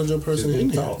most intelligent person in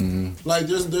here. Like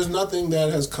there's nothing that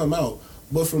has come out.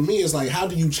 But for me, it's like how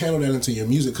do you channel that into your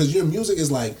music? Because your music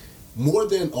is like more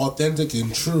than authentic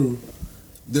and true.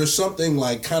 There's something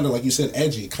like kind of like you said,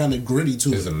 edgy, kind of gritty to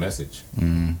There's it. a message.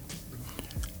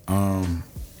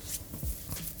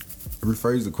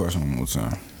 Rephrase the question one more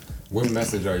time. What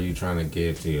message are you trying to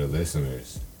give to your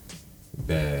listeners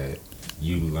that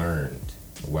you learned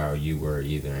while you were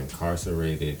either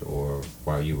incarcerated or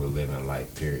while you were living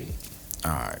life, period?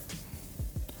 All right.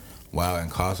 While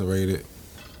incarcerated,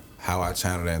 how I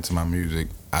channel that into my music,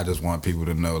 I just want people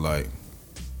to know like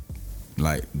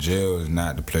jail is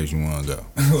not the place you want to go.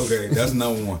 Okay, that's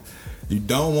number one. You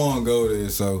don't want to go there,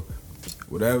 so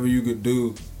whatever you could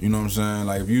do, you know what I'm saying?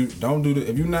 Like if you don't do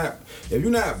if you're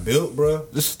not built, bro,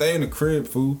 just stay in the crib,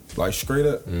 fool. Like straight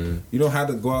up. You don't have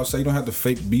to go outside. You don't have to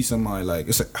fake be somebody. Like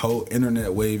it's a whole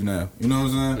internet wave now. You know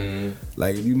what I'm saying?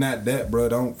 Like if you're not that, bro,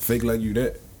 don't fake like you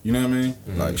that. You know what I mean?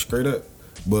 Like straight up.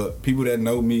 But people that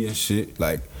know me and shit,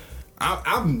 like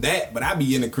I'm that, but I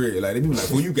be in the crib. Like they be like,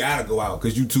 well, you gotta go out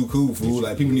because you too cool, fool.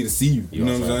 Like people need to see you. You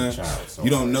know what I'm saying?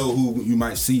 You don't know who you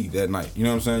might see that night. You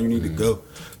know what I'm saying? You need to go.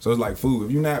 So it's like, fool,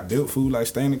 if you're not built, fool, like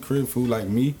stay in the crib, fool, like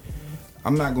me,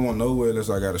 I'm not going nowhere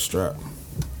unless I got a strap.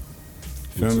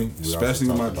 Feel me? Especially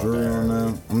with my jewelry on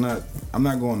now. I'm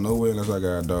not going nowhere unless I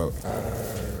got a dog.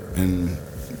 And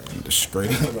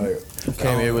straight up, like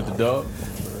Came here with the dog.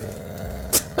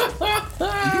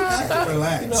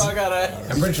 Relax. You know I gotta.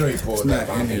 I'm pretty sure he pulled that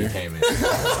not in when he here. came in. it's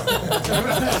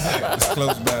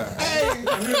close by.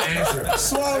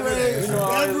 Soiree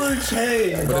never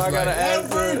change. You know I gotta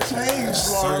Never answer. change.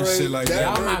 Certain shit like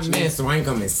that. Y'all my man, so I ain't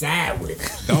coming inside with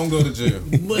it. Don't go to jail.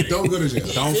 Don't go to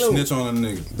jail. Don't snitch on a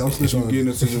nigga. Don't snitch if you on a get in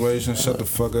a situation, shut the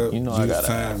fuck up. You know Do I the gotta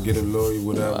time, get a lawyer,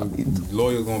 whatever.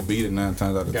 Lawyer's gonna beat it 9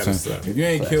 times out of 10. suck. If you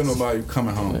ain't kill nobody, you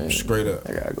coming home. Straight up.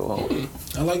 I gotta go home.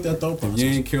 I like that thought If process. you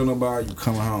ain't kill nobody, you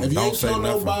coming home. If you Don't ain't say kill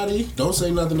nothing. nobody, don't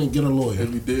say nothing and get a lawyer.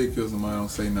 If you did kill somebody, don't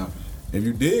say nothing. If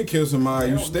you did kill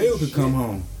somebody, you still could come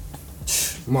home.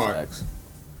 Mark, Facts.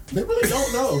 They really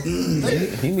don't know.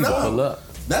 He needs to pull up.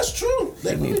 That's true.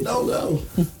 They really don't know.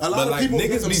 A lot But of like people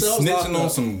get niggas be themselves locked snitching on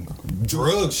up. some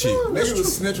drug shit. Niggas will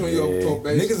snitch on your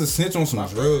probation. Niggas is snitch on some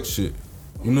drug shit.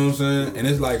 You know what I'm saying? And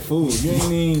it's like, fool, you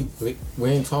ain't even. we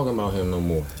ain't talking about him no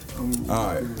more.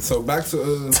 Alright, so back to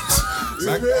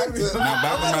back to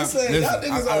my listen,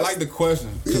 I like the question.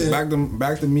 Cause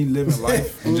back to me living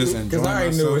life and just enjoying Because I already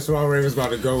knew myself. which Suarez was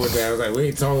about to go with that. I was like, we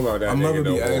ain't talking about that My mother nigga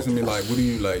no be more. asking me like, what do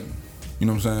you like? You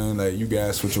know what I'm saying? Like you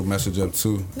guys switch your message up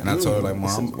too. And I told her like,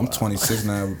 Mom, I'm 26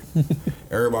 now.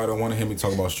 Everybody don't want to hear me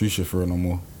talk about street shit for real no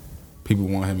more. People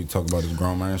want to hear me talk about this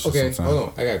grown man shit Okay, sometimes. hold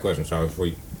on. I got a question, Charlie, before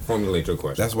you formulate your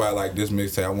question. That's why I like this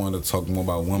mixtape. I wanted to talk more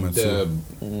about women The-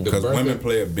 too. the Because birth women of-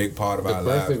 play a big part of the our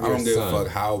birth lives. of I don't your give son. a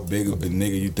fuck how big of the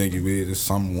nigga you think you is. It's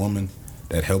some woman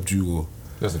that helped you or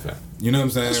That's a fact. you know what I'm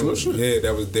saying? That's real shit. Yeah,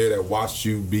 that was there that watched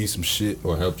you be some shit.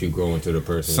 Or helped you grow into the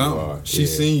person you are. She Yeah.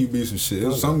 seen you be some shit. It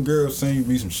was some girl seen you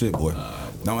be some shit, boy.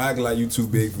 Don't act like you too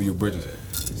big for your britches.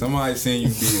 Somebody seen you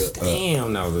be a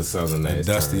Damn, that was a southern ass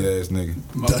dusty term. ass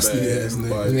nigga. Dusty ass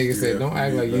nigga. The nigga said, don't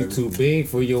act like you too big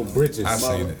for your britches. I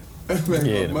seen it.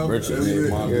 Yeah, the britches.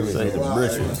 Say the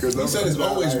britches. He said it's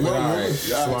always one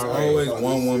woman. Always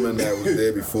one woman that was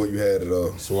there before you had it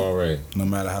all. Soiree, No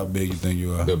matter how big you think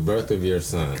you are. the birth of your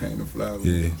son, Came to fly.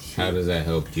 Yeah. how does that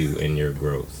help you in your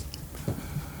growth?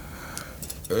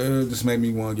 Just made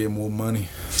me want to get more money.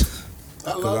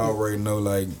 I Cause I love already know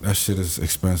like that shit is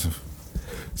expensive.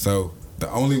 So the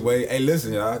only way, hey,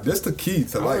 listen, y'all, this the key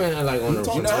to like. I like on the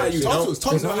Talk You know how you Talk to don't. us,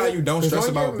 talk You to know us. how you don't stress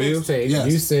about bills.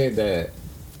 Yes. You said that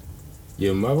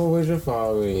your mother was your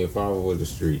father and your father was the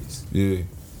streets. Yeah.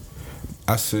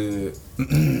 I said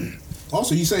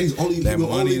Also, he said he will that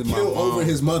money only is my kill mom. over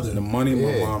his mother. The money,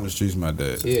 my Yeah. mom, the streets, my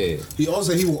dad. Yeah. He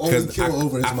also said he will only Because kill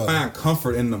over his I mother. find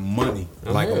comfort in the money,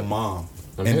 like a hip. mom.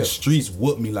 I'm and the hip. streets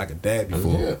whooped me like a dad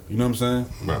before. hip. You know what I'm saying?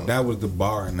 Bro. That was the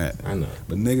bar in that. I know.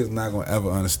 But niggas not gonna ever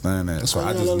understand that. So why I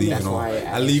you just gotta- leave That's it on. why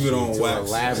I leave it on to wax.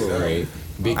 elaborate.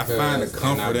 I Because, find the and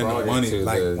comfort I in the brought it money. to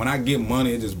Like the- when I get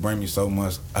money, it just bring me so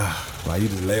much. Like you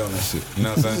just lay on that shit. You know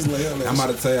what I'm saying? Just lay on that I'm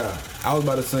about to tell y'all. I was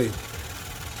about to say,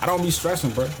 I don't be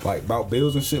stressing, bro. Like about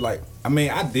bills and shit. Like I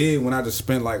mean, I did when I just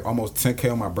spent like almost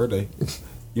 10K on my birthday.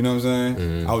 You know what I'm saying?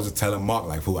 Mm-hmm. I was just telling Mark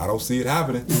like, fool, I don't see it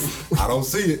happening. I don't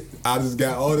see it. I just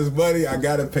got all this money. I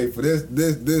gotta pay for this.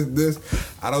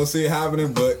 I don't see it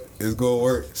happening, but it's gonna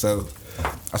work. So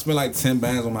I spent like 10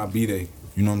 bands on my B-Day.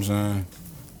 You know what I'm saying?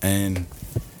 And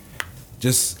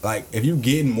just like if you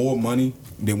getting more money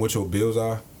than what your bills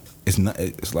are, it's not.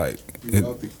 It's like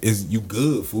it's you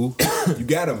good, fool. You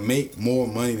gotta make more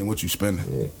money than what you spending.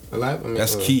 Yeah. A lot, I mean,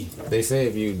 That's key. They say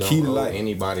if you don't Key to owe life.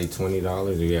 anybody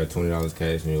 $20, if you have $20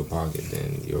 cash in your pocket,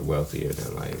 then you're wealthier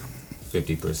than like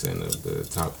 50% of the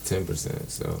top 10%.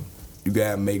 So You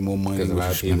gotta make more money because than a what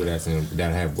lot you of people spending.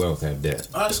 that have wealth have debt.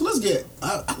 All right, so let's get.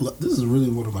 This is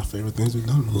really one of my favorite things we've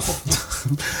done in a long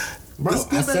time. Bro, Let's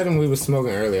get I back- said when we were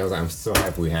smoking earlier, I was like, I'm so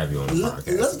happy we have you on the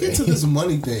podcast. Let's get to today. this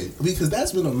money thing because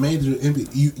that's been a major.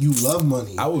 You love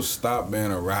money. I will stop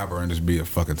being a rapper and just be a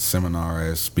fucking seminar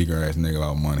ass, speaker ass nigga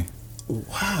about money.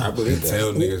 I And believe that.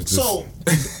 tell niggas just So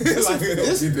like,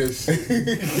 this, Get that shit.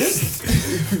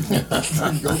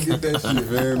 Go get that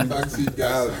shit, man. Foxy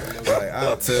got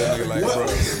I'll tell nigga like, bro.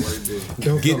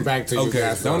 Don't come back to you Okay,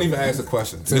 guys. don't even ask a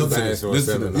question. Till Listen to back this. to a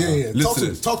Listen to seminar. this. yeah. Listen Talk to to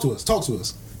this. us. Talk to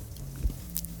us.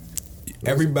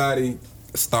 Everybody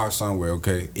start somewhere,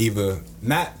 okay? Either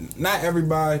not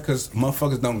everybody, cause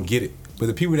motherfuckers don't get it. But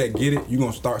the people that get it, you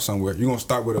gonna start somewhere. You gonna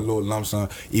start with a little lump sum.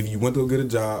 If you went to go get a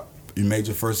job, you made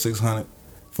your first $600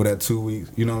 for that 2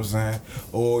 weeks. You know what I'm saying?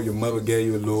 Or your mother gave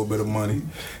you a little bit of money.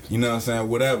 You know what I'm saying?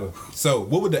 Whatever. So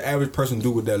what would the average person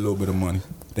do with that little bit of money?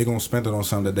 They gonna spend it on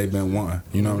something that they been wanting.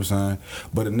 You know what I'm saying?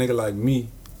 But a nigga like me,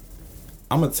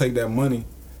 I'm gonna take that money.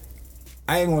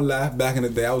 I ain't gonna lie, back in the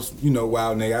day, I was,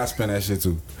 wild nigga. I spent that shit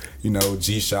too.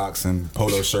 G-Shocks and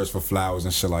polo shirts for flowers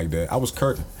and shit like that. I was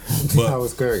curtain. I But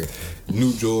was Curry.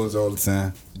 new Jordans all the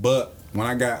time. But when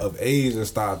I got of age and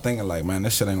started thinking like, man,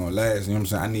 that shit ain't gonna last. You know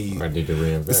what I'm saying? I need to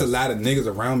reinvest. It's a lot of niggas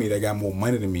around me that got more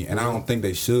money than me, and I don't think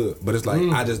they should. But it's like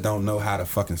I just don't know how to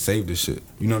fucking save this shit.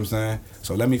 You know what I'm saying?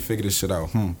 So let me figure this shit out.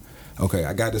 Okay,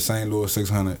 I got the same little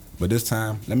 600, but this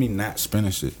time let me not spend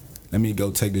this shit. Let me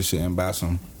go take this shit and buy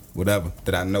some whatever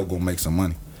that I know gonna make some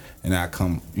money. And I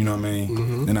come, you know what I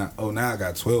mean? Then now I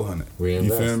got 1,200. You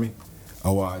Reinvest. feel me?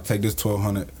 Oh, well, I take this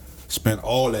 1,200, spend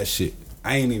all that shit.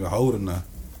 I ain't even holding enough.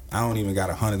 I don't even got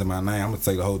 100 in my name. I'm gonna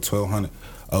take the whole 1,200.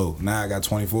 Oh, now I got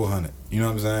 2,400. You know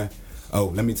what I'm saying? Oh,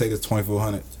 let me take this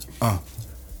 2,400.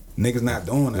 Niggas not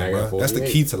doing Now that, I got bro. That's the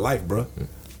 48. key to life, bro.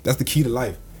 That's the key to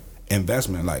life.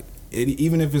 Investment, like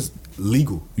even if it's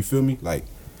legal, you feel me? Like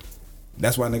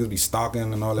that's why niggas be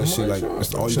stalking and all that shit. Like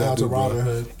that's all you Shout out gotta do, to bro. Robin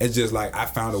Hood. It's just like I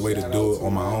found a way to do it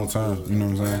on my own terms. You know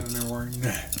what I'm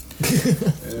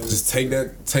saying? Just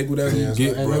take whatever you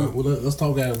get, Hey, bro. let's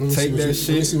talk that. Let me Take see what that you- shit.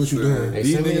 Let me see what you're doing. Hey,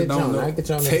 These send me niggas a don't John. know. I get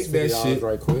y'all Take that $50 shit.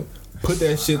 right quick. Put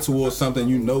that shit towards something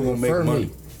you know gonna make For money.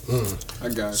 me. I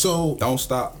got it. So Don't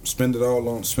stop. Spend it all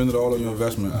on your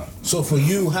investment. So for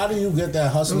you, how do you get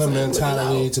that hustler I'm saying,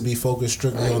 mentality look to be focused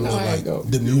strictly I on the know how it go.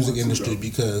 the music industry?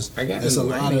 Because I got it's a it.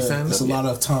 lot I of signed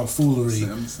up yet. tomfoolery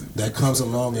that comes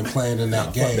along in playing in that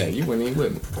Fuck that. game. You wouldn't even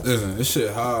with me. Listen, this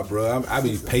shit hard, bro. I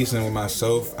be pacing with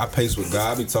myself. I pace with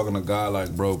God. I be talking to God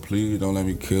like, bro, please don't let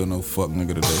me kill no fuck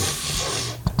nigga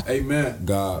today. Amen.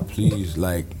 God, please,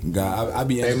 like, God, I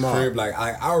be in Hey, the Mark. crib, like,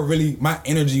 I really, my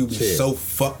energy would be Chill. so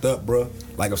fucked up, bro.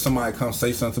 Like, if somebody come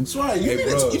say something, That's right. You hey, need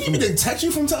bro, me to text you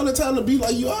from time to time to be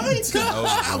like, you alright?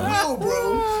 I will,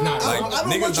 bro. Nah, like, I don't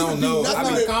niggas want you to don't do know. nothing I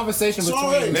That's be, a conversation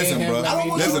Sorry. between me Listen, and him. bro. I don't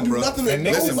want you to Listen, do bro. nothing to And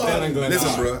niggas listen, bro. feeling good.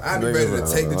 Listen, bro. I be ready to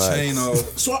take the chain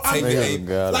off. So I take the get ape,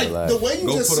 God, like relax. the way you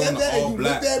go just put on said the that, all and you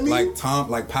black, looked at me. like Tom,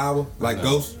 like Power, like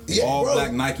Ghost, Yeah, all bro.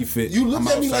 black Nike fit. You looked I'm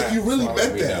at me like outside. you really That's meant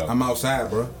why we that. know. I'm outside,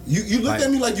 bro. You looked Like-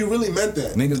 at me like you really meant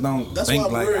that. Niggas don't That's think why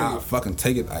I'm like worried. I fucking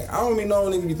take it. Like, I don't even know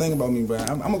niggas be thinking about me, bro.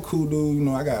 I'm a cool dude. You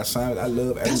know, I got assignments. I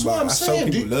love everybody. That's what I'm I show saying,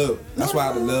 people dude. love. That's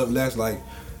why the love less. Like,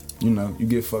 you know, you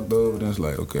get fucked over, then it's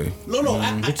like, okay, No,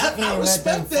 I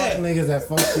respect that. Niggas that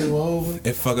fuck you over.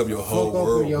 it fuck up your whole Fuck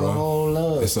over world, your bro. whole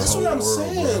love. It's a That's whole what I'm world,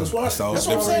 saying. bro. That's what It's all I'm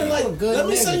saying. different. Like, Good let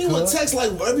me nigga, send you a cuz. text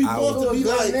like every I month will- to be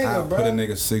Good like, nigga, I bro. put a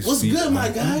nigga 6 what's feet. good, my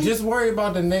under. guy? Just worry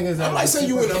about the niggas that I might send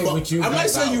you an reciprocate with you. I might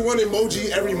send you one emoji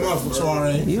every month for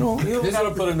Soiree. You don't gotta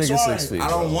put a nigga Sorry. 6 feet. I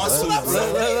don't want to,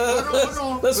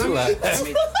 bro. Let's relax.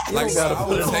 Like, gotta I put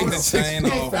would it take on the chain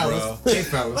off, bro. Hey,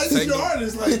 fellas. Like, it's your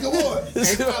artist. Like, come on. Hey,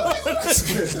 fellas.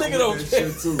 Nigga don't care.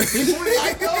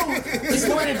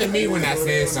 He pointed to me when I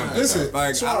said something. Listen,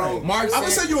 Like, I don't. Mark I'm gonna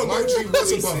said- say you Mark emoji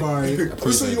once a retweeted- month. Alright, I'm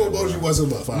gonna say you emoji once a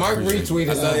month. Mark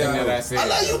retweeted something that I said. I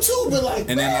love you too, but like,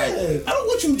 And then, man, I don't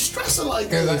want you stressing like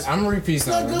this. Because I'm gonna repeat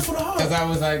not something. good for the heart. Because I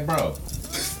was like, bro,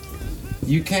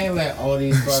 you can't let all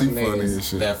these fuck She funny as niggas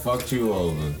shit. that fucked you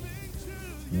over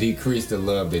decrease the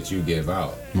love that you give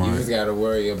out. You Right. just gotta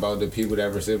worry about the people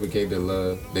that reciprocate the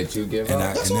love that you give And,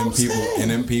 out. That's what I'm saying.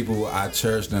 them people, I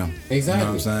cherish them. Exactly. You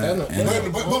know what I'm saying? That's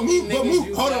And, what- But move,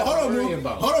 you hold gotta on, worry move.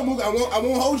 about. Hold on, move. I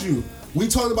won't hold you. We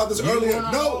talked about this You earlier.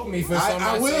 wanna No, hold me for something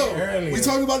I I will. said earlier. We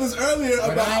talked about this earlier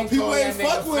But about I how ain't people call ain't that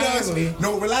fuck nigga with us. family.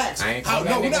 No, relax. I ain't How, call no,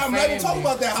 that we're nigga not. I'm not even family. talking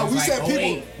about that. How It's we like, said oh, people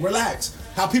wait. relax.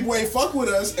 How people ain't fuck with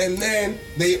us, and then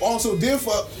they also did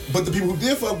fuck. But the people who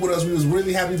did fuck with us, we was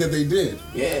really happy that they did.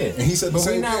 Yeah. And he said the but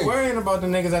same we not thing. worrying about the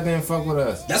niggas that didn't fuck with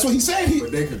us. That's what he said.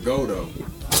 But they could go though.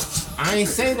 I ain't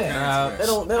say that. They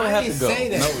don't I have ain't to go. say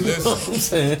that. no, listen. I'm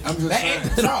saying. I'm just That saying.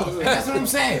 ain't, Charles, that's what I'm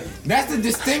saying. That's the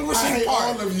distinguishing I hate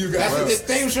part. all of you guys. That's the Bro.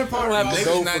 distinguishing part. They don't have to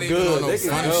go Niggas not for even good. on no They can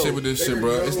funny go. shit with this shit,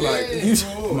 bro. It's like I'm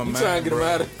a You man, trying to get bro. him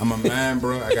out of- I'm a man,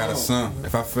 bro. I got a son.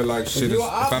 If I feel like shit is, You if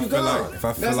I off, you feel gone. like, if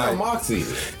I feel That's how like, Mark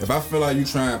sees it. if I feel like you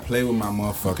trying to play with my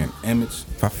motherfucking image,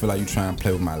 if I feel like you trying to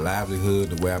play with my livelihood,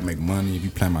 the way I make money, if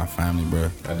you play my family, bro,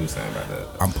 I do something about that.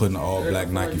 I'm putting an all black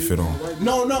Nike fit on.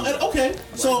 No, and okay.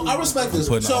 So I respect this.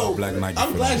 putting all So black Nike I'm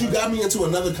fit glad on. you got me into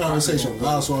another conversation.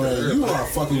 Wow, Soren, you are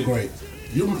fucking great.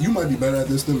 You might be better at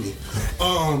this than me.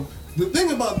 The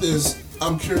thing about this,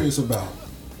 I'm curious about.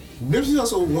 Nipsey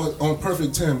Hussle went on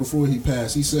Perfect 10 before he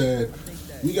passed. He said,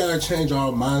 "We gotta change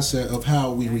our mindset of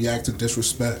how we react to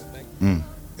disrespect.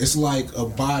 It's like a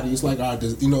body. It's like our,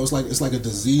 it's like a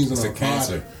disease in It's our a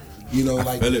cancer. body. You know, I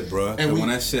like feel it, bro. And when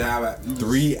that shit happened,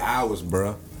 3 hours,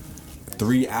 bro.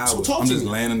 3 hours. talk I'm to just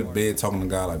me. laying in the bed talking to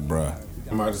God like, bro.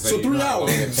 I'm about to say, So you 3 know how long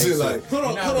hours. it takes Shit to- like- Hold on.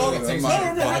 You know how long it takes to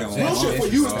fucking fucking Real shit for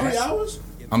you is walk. 3 hours.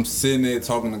 I'm sitting there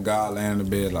talking to God, laying in the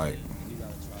bed like,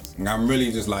 I'm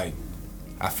really just like,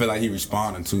 I feel like he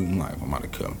responding to me. I'm like, I'm about to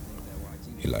kill him.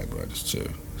 He like, bro, just chill.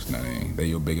 It's not ain't. They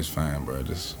your biggest fan, bro.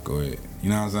 Just go ahead. You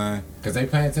know what I'm saying? Cause they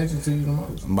pay attention to you the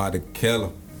most. I'm about to kill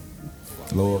him.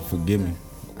 Lord, forgive me.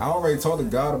 I already talked to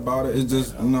God about it. It's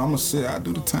just, I'm gonna sit. I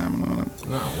do the time and all that.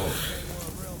 No, well,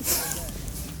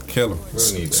 Kill him. we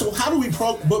don't need that. So how do we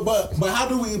but how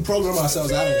do we program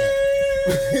ourselves out of that?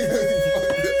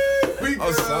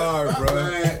 I'm sorry,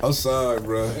 bro. I'm sorry,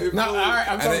 bro. No, all right,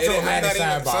 I'm talking to a man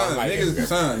side son, like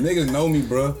niggas know me,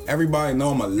 bro. Everybody know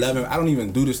I'm 11. I don't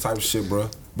even do this type of shit, bro.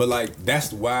 But like,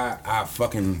 that's why I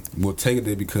fucking will take it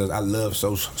there because I love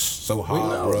so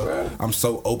hard, know, bro. I'm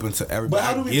so open to everybody. But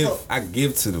how do we I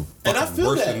give to the And I fucking feel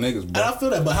worst that. of niggas, And bro. I feel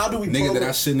that. But how do we Niggas that I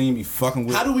program, shouldn't even be fucking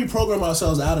with. how do we program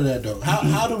ourselves out of that though?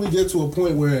 How do we get to a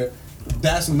point where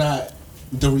that's not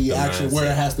the reaction mindset. where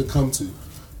it has to come to?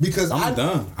 Because I'm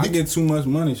done. I get too much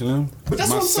money, Shalem. But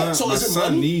that's my what I'm saying. son, So my is it son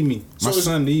money? need me. So My is-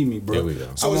 son need me, bro. There we go.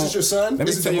 So is it your son? Let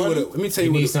me Is it tell the you what. money? Let me tell You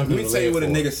you need what. something Let me to tell you live what a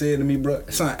for. nigga said to me, bro.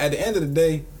 Son, at the end of the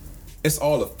day, it's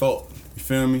all a thought. You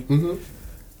feel me? Mm-hmm.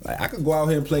 Like I could go out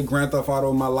here and play Grand Theft Auto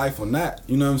in my life or not.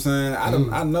 You know what I'm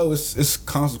saying? I know it's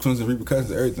consequences and repercussions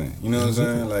to everything. You know what I'm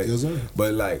saying? Like, Yes, sir.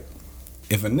 but like,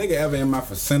 if a nigga ever in my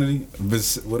vicinity,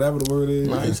 whatever the word is,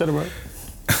 Nah, you said it right.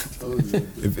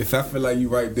 if I feel like you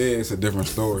right there, it's a different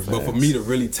story. But for me to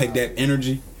really take that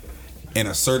energy and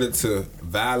assert it to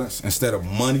violence instead of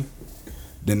money,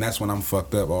 then that's when I'm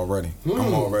fucked up already.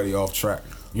 I'm already off track.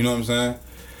 You know what I'm saying?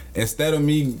 Instead of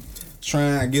me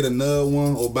trying to get another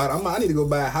one or buy, I need to go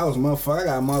buy a house, motherfucker. I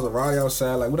got a Maserati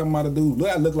outside. Like, what am I to do?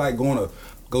 What I look like going to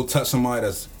go touch somebody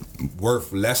that's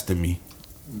worth less than me?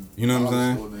 You know what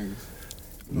I'm saying?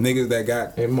 Niggas that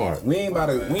got. Hey, Mark. We ain't about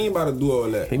to do all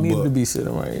that. He needs but- to be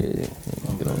sitting right here.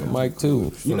 Get on the mic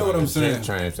too. You know what I'm saying?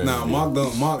 Nah, Mark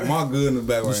good in the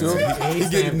back right sure? now. He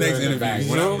get the next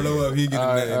interview. When I blow up, he get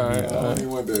the next interview. I don't even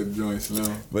want that joint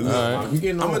slim. But look, Alright. You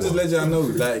getting I'm gonna on just let y'all know,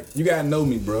 like, you gotta know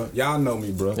me, bro. Y'all know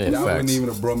me, bro. Yeah, Y'all wouldn't facts. even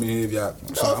have brought me here if y'all.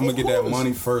 So No, I'm gonna of get that course.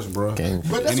 money first, bro. Okay.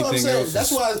 But that's what I'm Anything saying. else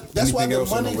That's is- why anything the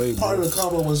else on money the way, part bro. of the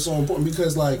combo was so important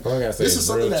because like All I gotta say this is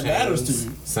something real that matters to chains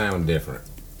you. Sound different.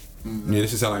 Yeah, this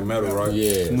shit sound like metal, right?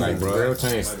 Yeah, Come on, like bro. real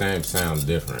chain stamps sound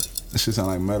different. This shit sound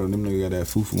like metal. Them niggas got that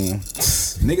foo-foo on.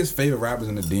 Niggas' favorite rappers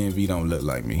in the DMV don't look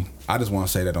like me. I just want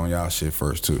to say that on y'all shit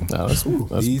first, too. Nah, that's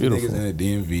These beautiful. niggas in the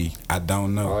DMV, I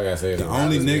don't know. All I gotta say is the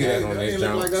only nigga that that, on They this look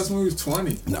jump. like us when we was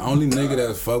 20. the only nigga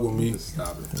that fuck with me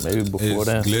Stop it. Maybe before is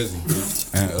that.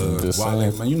 Glizzy. And Just Wale,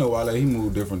 saying. man, you know Wale, he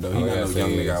moved different though. He Oh, not yeah, no young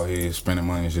he nigga is. out here spending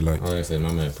money and shit like All I gotta say,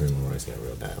 my man Primo Royce got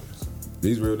real diamonds.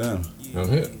 He's real down. I'm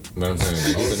here. But I'm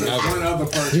saying he's One another. other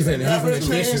person. He's an Never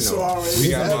changed additional. Suarez. We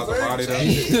got Maserati though.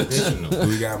 He's additional.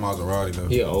 We got Maserati though.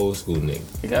 He an old school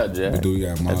nigga. You got Jack. Do we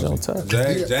got That jump tough.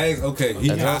 Maserati? Jags, okay. He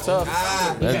That jump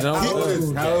tough. That jump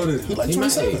tough. How old is He he? like He my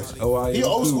 27. age. Oh, I He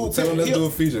old school. Tell him let's He- do a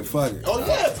feature. Fuck it. Oh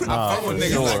yeah, I'm a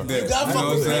nigga sure. like that. you gotta You know fuck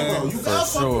what with I'm saying? Primo. You gotta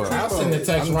fuck sure. with I'll Primo. send the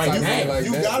text right now.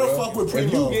 You gotta fuck with Primo.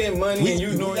 If you getting money and you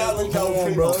doing gotta it, link come out with on,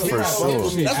 Primo. bro. For That's sure.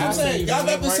 what I'm saying. Y'all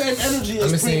got the same energy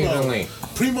I'ma as send you the Primo. link.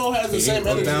 Primo has the same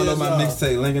energy as Download my y'all.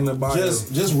 mixtape, link in the bio.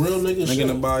 Just real nigga Link shit. in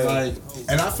the bio. Like,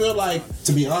 and I feel like,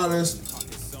 to be honest,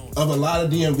 of a lot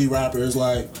of DMV rappers,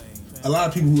 like a lot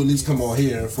of people who at least come on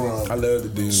here from I love the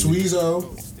dude.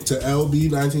 Sweezo to LB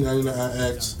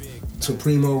 1999X to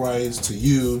Primo Rice to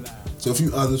you to a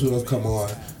few others who have come on.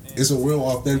 It's a real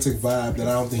authentic vibe that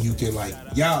I don't think you can like.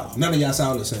 Y'all, none of y'all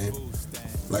sound the same.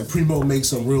 Like Primo makes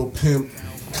some real pimp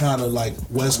kind of like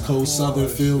West Coast Southern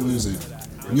feel music.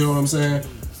 You know what I'm saying?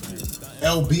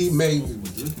 LB made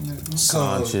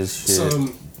some Conscious shit.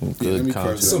 some Good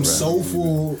conscious. some rap.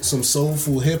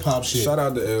 soulful hip hop shit. Shout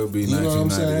out to LB You know what I'm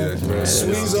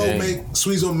 1990. saying? Yeah.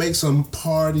 Sweezo make some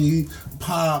party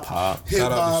pop, hip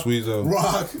Shout out hop, to Sweezo.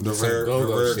 rock, The Some rare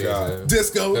go-go shit, guy. man.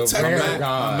 disco, The techno, rare My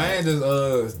guy. man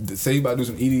just say he about to do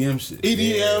some EDM shit.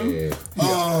 EDM.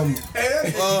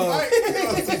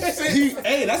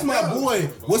 Hey, that's my boy.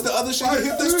 What's the other shit he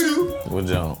hit this to? What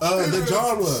jump? The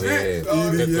genre. Yeah.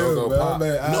 EDM, The go-go man, pop.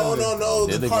 man. No,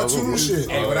 Yeah, the the cartoon go-go. shit.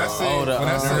 Hey, when I say, Oh, the when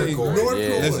I say, North yeah,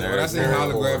 listen, when I say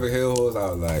holographic hellholes, I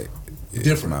was like, yeah,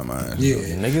 Different. my mind. Yeah.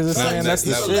 Niggas are saying that's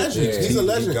the He's a shit. legend. Yeah. He's a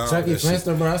legend. gone. Chucky That shit.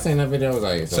 Fenster, bro. I seen that video. I was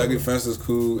like, Chucky Fenster's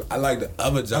cool. I like the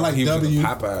other jump. I like he was in W. the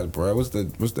Popeyes, bro. What's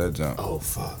that jump? oh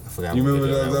fuck, I forgot. You what remember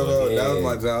video that? was. That was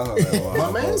my job.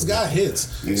 My man's got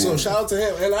hits. So shout out to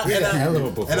him. And He had a hell of a I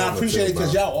performance appreciate it too,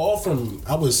 because bro. y'all all from,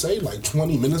 I would say, like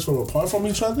 20 minutes from apart from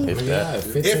each other. If Yeah, that.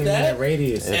 15 minute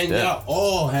radius. And that. y'all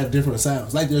all have different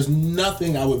sounds. Like there's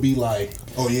nothing I would be like,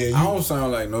 oh yeah, I you. don't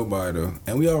sound like nobody though,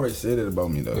 and we already said it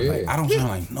about me though. Yeah. Like I don't sound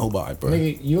like nobody, bro.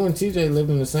 Nigga, you and TJ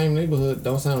lived in the same neighborhood.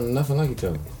 Don't sound nothing like each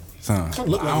other. Son, Kinda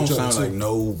look like I don't each other, sound too. like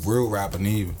no real rapper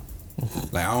neither.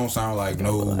 Like I don't sound like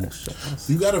no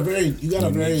You got a very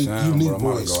sound, unique bro. I'm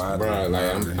gonna voice. go out Bro, there.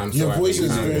 like I'm so Your happy voice you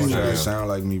is found very your unique. Sound, sound. sound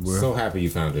like me, bro. So happy you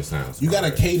found your sound. You got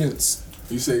a cadence.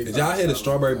 You say Did y'all hear the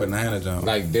strawberry banana jump?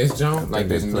 like this jump, like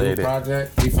this They new played it.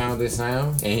 project. He found this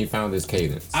sound and he found his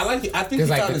cadence. I like it. I think he Because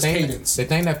like found the his thing, cadence. the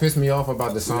thing that pissed me off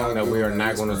about the song that we are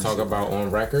not going to talk about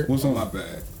on record. What's on my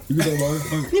bag? You can talk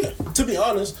about it. Yeah, to be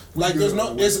honest, like there's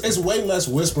no, it's way less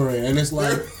whispering, and it's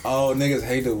like Oh, niggas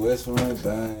hate the whispering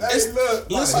thing. Hey, look,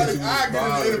 listen, I get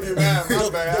an interview now. My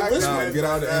bad. Nah, get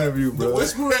out of the interview, the bro.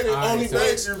 whispering only so-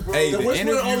 works. Hey, The the whispering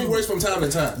only interview, works from time to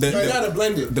time. The- You the- gotta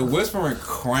blend it. the whispering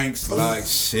cranks like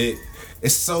shit.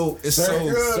 It's so Good,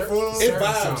 fool. It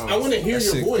vibes. I want to hear That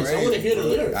your shit voice. I crazy. want to hear the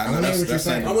lyrics. I I know wanna hear that's what you're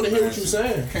saying. I want to hear what you're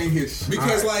saying. Can't hear shit.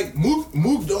 Because like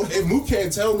Mook don't, if Mook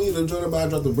can't tell me the joint about I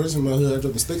drop the bricks in my hood, I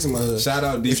drop the sticks in my hood. Shout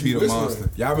out It's DP the whispering. Monster.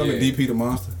 Y'all remember Yeah. DP the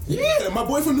Monster? Yeah, my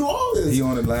boy from New Orleans. He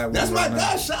on the lab. That's with my right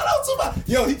guy. now. Shout out to my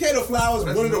yo. He came to Flowers,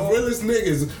 one of the realest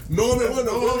niggas. Norman, one of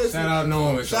the realest. Shout out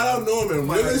Norman. Shout out Norman,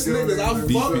 realest niggas. I fuck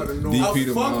DP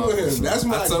the with him. Monster. That's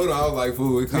my. I told her I was like,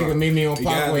 fool. it come- Nigga meet me on you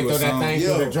gotta Parkway, do a throw that song. thing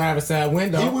Yo. through the driver's side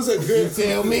window. He was a good. You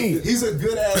tell me. He's a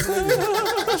good ass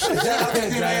nigga. Shout out to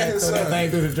him and his Throw that son.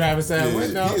 thing through the driver's side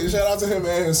window. Shout out to him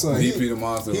and his son. DP the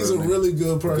Monster. He's a real nigga. really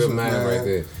good person. Good man right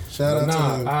there. Shout out But to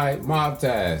nah, him. all right, Mob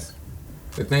Taz.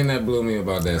 The thing that blew me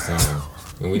about that song,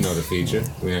 and we know the feature,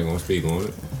 we ain't gonna speak on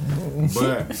it.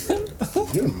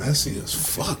 But You're messy as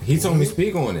fuck. he told me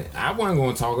speak on it. I wasn't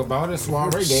gonna talk about it.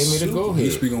 Soiree gave me the go You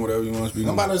ahead. speak on whatever you want to speak I'm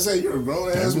on. about to say you're a grown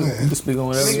ass You man. can speak on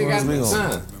whatever you Nigga want got to the speak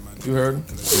on. son. You heard him?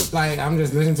 Like I'm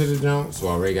just listening to the jump.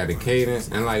 Soiree got the cadence,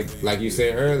 and like you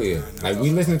said earlier, like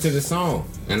we listening to the song,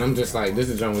 and I'm just like, this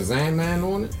is jump with Zan Man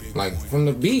on it, like from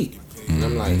the beat. And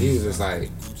I'm like, he was just like,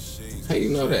 how you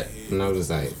know that? And I was just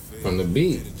like, from the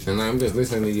beat. And I'm just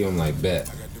listening to you. I'm like, bet.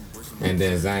 And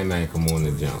then Zan Man come on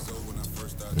the jump,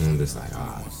 and I'm just like,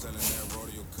 ah.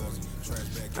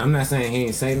 I'm not saying he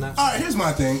ain't say nothing. All right, here's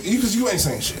my thing. Because you ain't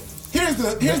saying shit. Here's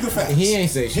the facts. He ain't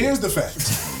say shit. Here's the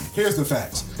facts. Here's the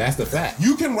facts. That's the fact.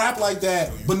 You can rap like that,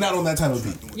 but not on that type of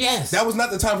beat. Yes. That was not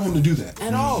the time for him to do that.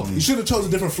 At all. You should have chose a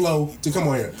different flow to come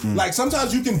on here. Like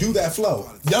sometimes you can do that flow.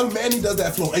 Young Manny does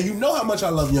that flow, and you know how much I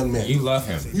love Young Manny. You love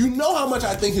him. You know how much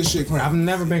I think his shit crack. I've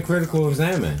never been critical of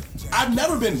Zan Man. I've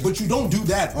never been, but you don't do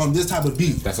that on this type of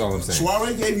beat. That's all I'm saying.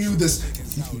 Soiree gave you this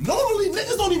Normally,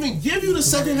 niggas don't even give you the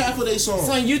second half of their song.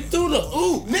 Son, you threw the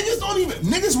ooh.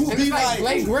 Niggas will And be it's like like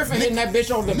Blake Griffin hitting that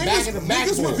bitch on the back of the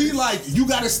niggas would backboard. be like, you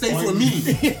gotta stay for me.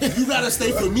 You gotta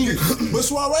stay for me. But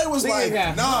Soiree was like,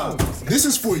 got nah, this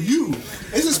is for you.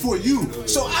 This is for you.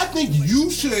 So I think you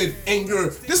should,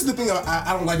 this is the thing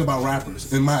I don't like about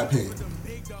rappers, in my opinion.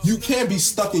 You can't be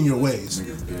stuck in your ways.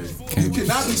 You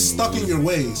cannot be stuck in your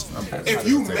ways. If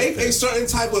you make a certain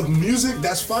type of music,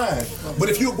 that's fine. But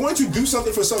if you're going to do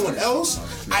something for someone else,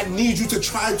 I need you to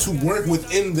try to work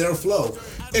within their flow.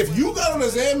 If you got on a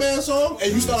Zandman song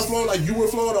and you started flowing like you were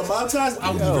flowing on Montage,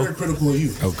 I would be very critical of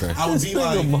you. Okay. I would be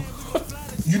like,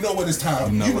 you know what it's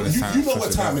time. You know what it's time. You know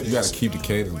what time it You gotta is. keep the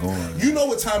cadence going. You know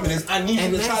what time it is. I need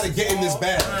you to try to get in this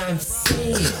bag. I'm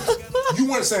saying. You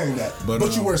weren't saying that,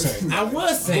 but you were saying. I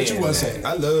was saying. But you were saying.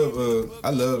 I love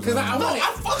Because I No, wanted. I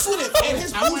fucks with it, man.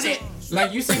 His I music. wanted.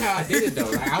 Like you see how I did it though.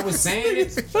 Like I was saying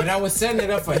it, but I was setting it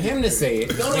up for him to say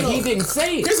it, No, and no. he didn't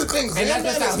say it. Here's the thing, and that's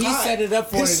just Zandman how is he hot. set it up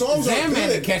for His songs are Zandman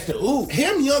to good. catch the ooh.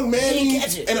 Him, Young Manny,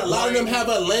 catch it. and a lot of them have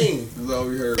a lane. That's all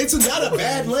we heard. It's not a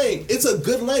bad lane. It's a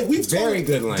good lane. We've Very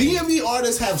good lane. DMV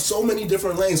artists have so many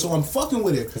different lanes, so I'm fucking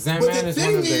with it. Zandman is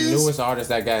one of the newest artists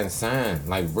that got signed,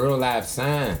 like real live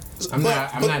signed. I'm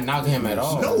not knocking him at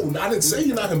all. No, I didn't say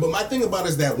you're not him. But my thing about it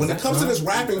is that when it comes to this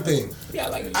rapping thing, Yeah,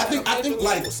 like I think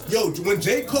like when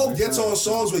J. Cole gets on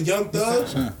songs with Young Thug,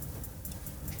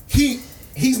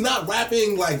 he's not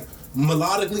rapping like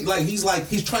melodically, like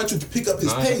he's trying to pick up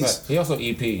his pace. He also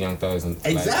EP Young Thugs. And,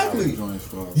 Exactly.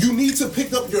 You need to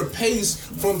pick up your pace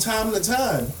from time to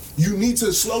time. You need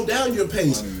to slow down your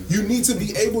pace. You need to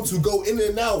be able to go in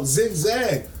and out,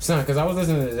 zigzag. Son, because I was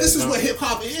listening to This is what hip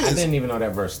hop is. I didn't even know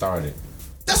that verse started.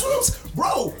 That's what I'm saying.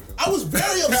 Bro, I was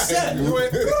very upset.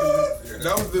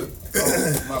 That was the.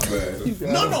 Oh, my bad.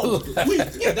 No,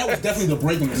 that was definitely the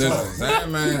break in the song. Listen,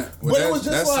 Zandman, with But it was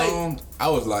just that like- song, I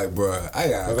was like, bruh, I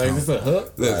gotta Like, come. is this a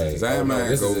hook? Listen, Like, oh, no, Zandman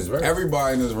this is his go. verse.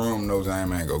 Everybody in this room knows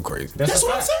Zandman go crazy. That's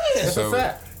what I'm saying. That's a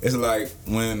fact. It's like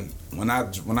when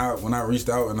I reached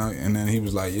out and then he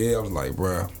was like, yeah, I was like,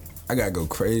 bruh, I gotta go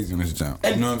crazy in this jump.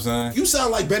 You know what I'm saying? You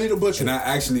sound like Benny the Butcher. And I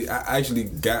actually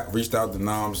reached out to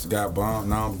Noms, got bomb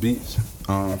Noms Beats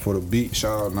for the beat.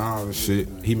 Shout out Noms and shit.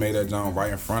 He made that joint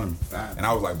right in front of me, and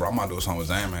I was like, bro, I'm gonna do a song with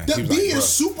Zandman. The He was beat like, is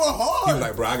super hard. He was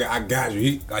like, bro, I got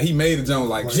you. He made the joint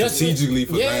like Just- strategically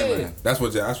for yeah. Zandman. That's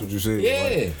what you said.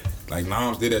 Yeah. Like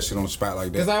Noms did that shit on the spot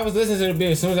like Because that. I was listening to the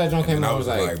beat as soon as that joint came And out. I I was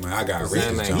was like, like, man, I gotta read this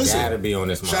Zandman joint. Listen, gotta be on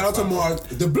this. Shout out to motherfucker. Mark.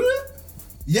 The blip.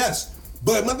 Yes,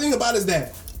 but my thing about it is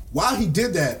that while he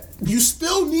did that, you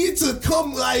still need to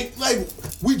come like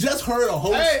we just heard a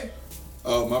whole. Hey.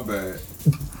 Oh my bad.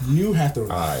 You have to. All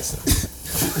right, so.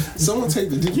 Someone take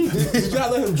the. Did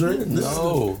y'all let him drink?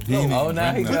 No. Oh,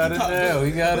 now he got it now.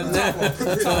 He got it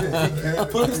now.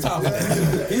 Put his top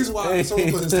on. He's wild.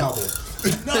 Someone put his top on.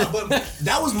 No, but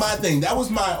that was my thing. That was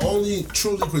my only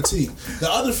truly critique. The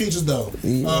other features though,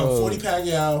 40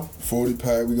 Pacquiao. 40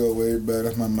 pack, we go way back.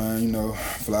 That's my man, you know,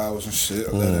 flowers and shit.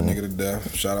 I love that nigga to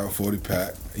death. Shout out 40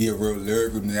 pack. He a real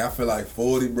lyrical nigga. I feel like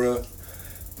 40, bro.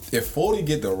 If 40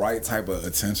 get the right type of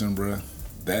attention, bro,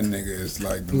 that nigga is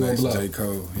like the next blow. J.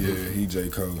 Cole. Yeah, he J.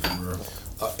 Cole for real.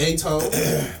 A-Tone.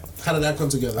 How did that come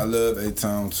together? I love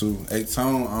A-Tone too.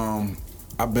 A-Tone,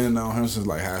 I've been on him since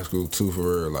like high school too for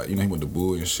real. Like, you know, he went to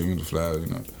Bowie and shit, the flowers,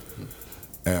 you know.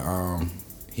 And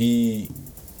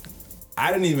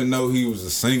I didn't even know he was a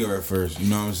singer at first, you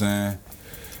know what I'm saying?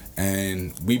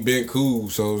 And we been cool,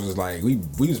 so it was just like we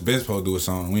was been supposed to do a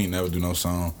song. We ain't never do no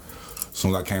song. As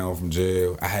soon as I came home from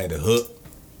jail, I had the hook.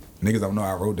 Niggas don't know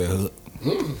I wrote that hook.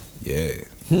 Yeah.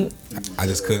 I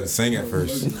just couldn't sing at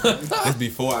first. This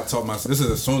before I taught myself. This is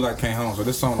as soon as I came home, so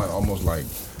this song like almost like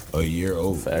a year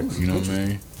old. Facts. You know what I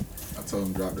mean? I told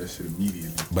him drop that shit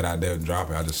immediately. But I didn't drop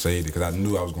it. I just saved it because I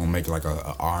knew I was gonna make like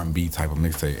a R&B type of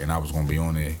mixtape, and I was gonna be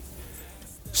on there.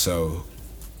 So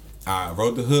I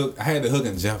wrote the hook. I had the hook,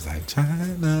 and Jeff was like,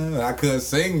 China. I couldn't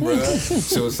sing, bro.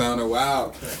 Shit was sounding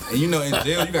wild. And you know, in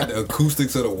jail, you got the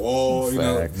acoustics of the wall. You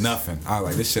know, Facts. nothing. I was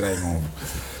like, this shit ain't gonna.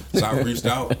 So I reached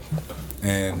out,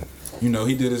 and you know,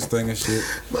 he did his thing and shit.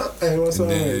 Hey, what's up?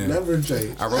 And then Never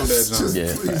change. I wrote that Just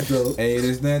joint. please don't. Hey,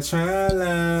 this that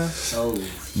China. Oh,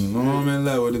 You know I'm in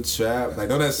love with the trap. Like,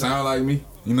 don't that sound like me?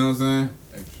 You know what I'm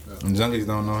saying? And junkies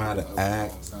don't know how to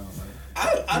act.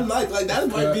 I like that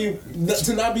might be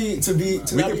to not be We not can be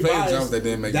play the biased. jumps that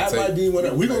didn't make That the tape. might be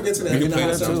one. We gonna get to that. We can in the play the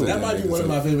house. jumps that That didn't might make be the one of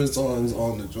tape. my favorite songs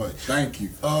on the joint. thank you.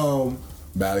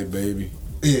 Bally Baby.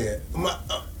 Yeah.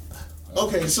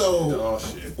 Okay, so Oh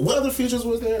shit. what other features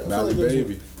was there? I feel Bally like there's-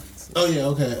 Baby. Oh yeah.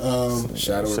 Okay.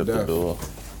 Shadow Shut of the Death. door.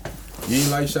 You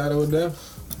ain't like Shadow of Death?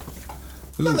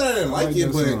 Not that I didn't like it,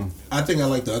 that but song. I think I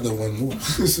like the other one more.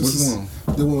 Which one?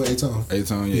 The one with A-Tone.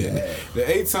 A-Tone, yeah.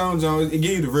 The A-Tone Jones, it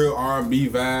give you the real R&B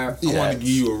vibe. I Yeah. want to give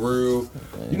you a real.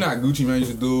 You know how Gucci Mane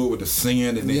used to do it with the singing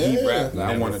and then he Yeah. rap. Like, I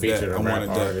Never wanted featured that. a I rap wanted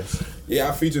that. artist. Yeah,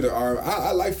 I featured the R.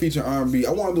 I like featuring R&B.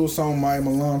 I want to do a song with Maya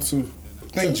Milan too.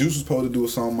 I think Juice was supposed to do a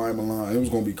song with Maya Milan. It was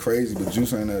gonna be crazy, but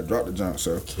Juice ain't there. Drop the junk,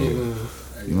 so you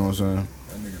know what I'm saying.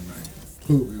 That nigga nice.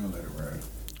 Who? We gonna let it ride.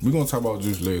 We gonna talk about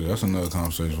Juice later. That's another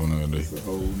conversation for another day. The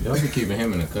whole. Y'all be keeping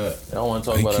him in the cut. Y'all want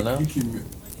to talk about it now? You keep me.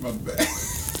 My bad.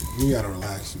 You gotta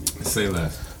relax. Say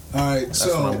less. All right, That's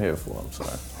so what I'm here for. I'm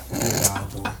sorry. Yeah,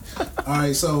 boy. All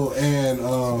right, so and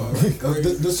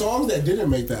the songs that didn't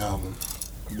make the album.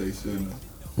 They shouldn't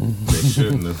have. They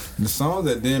shouldn't have. The songs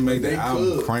that didn't make the They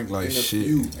album could. crank like In a shit.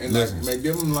 few. And Listen, like,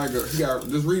 give them like a. You got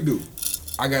just redo.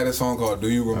 I got a song called "Do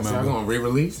You So y'all Remember." gonna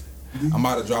re-release? I'm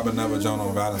about to drop another joint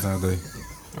on Valentine's Day.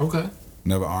 Okay.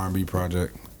 Another R&B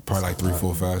project. Probably like 3,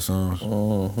 4, 5 songs.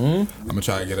 I'm gonna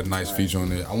try to get a nice feature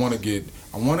on it. I wanna get.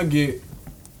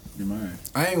 You mind?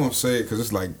 I ain't gonna say it because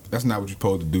it's like that's not what you're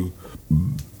supposed to do.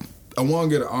 I want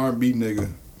to get an R&B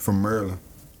nigga from Maryland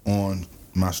on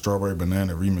my Strawberry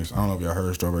Banana remix. I don't know if y'all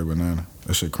heard Strawberry Banana.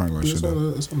 That shit crank like shit. It's Though.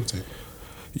 on the tape.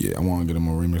 Yeah, I want to get him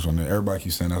a remix on that. Everybody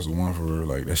keeps saying that's the one for real.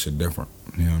 Like that shit different.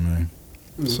 You know what I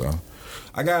mean? So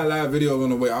I got a lot of videos on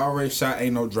the way. I already shot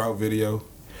Ain't No Drought video.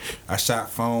 I shot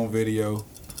Phone video.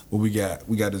 What we got?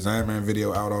 We got the Zion Man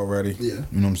video out already. Yeah. You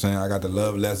know what I'm saying? I got the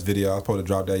Love Less video. I was supposed to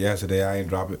drop that yesterday. I ain't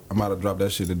drop it. I'm about to drop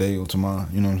that shit today or tomorrow.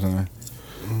 You know what I'm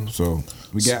saying? So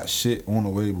we got shit on the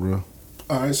way, bro.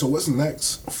 All right, so what's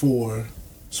next for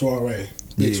Soiree?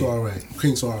 Big Yeah. Soiree,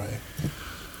 King Soiree.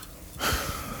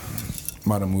 I'm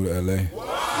about to move to LA.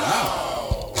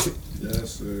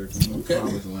 Yes, sir. Come on, Okay.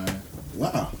 promised land.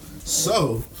 Wow.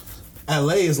 So,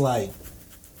 LA is like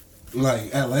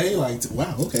LA, like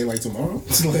wow. Okay, like tomorrow.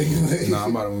 It's like Nah,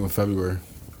 I'm about to move in February.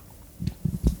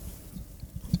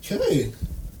 okay.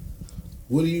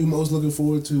 What are you most looking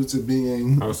forward to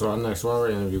being? Oh, so our next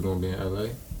soiree interview gonna be in LA.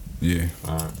 Yeah.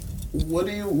 All right. What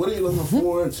are you looking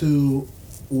forward to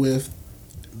with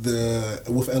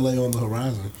LA on the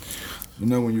horizon? You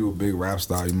know when you a big rap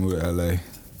star, you move to LA.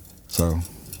 So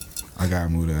I gotta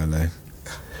move to LA.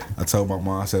 I told my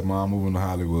mom, I said, "Mom, I'm moving to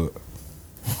Hollywood."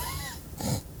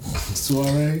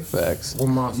 Soiree. Facts. What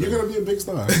monster? You're gonna be a big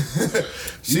star.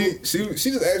 She just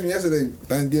asked me yesterday,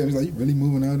 Thanksgiving, she's like, "You really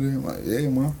moving out there?" I'm like, "Yeah,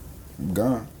 mom, I'm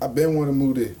gone. I've been wanting to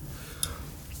move there."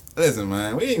 Listen,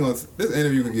 man, we ain't gonna. This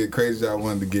interview can get crazy. I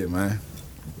wanted to get, man.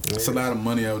 It's a lot of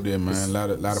money out there, man. A lot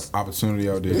of opportunity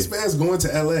out there. This man's going to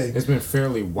LA. It's been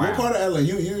fairly wild. What part of LA?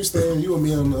 You staying? You and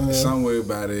me on? Somewhere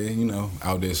by there, you know,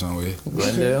 out there somewhere.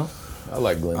 Glendale. I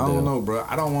like Glendale. I don't know, bro.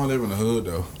 I don't want to live in the hood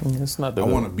though. It's not the. I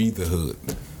want to be the hood.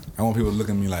 I want people to look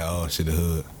at me like, "Oh shit, the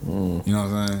hood." You know what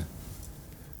I'm saying?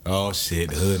 Oh shit,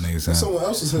 the hood niggas. That's someone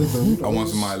else's hood though. You I know, want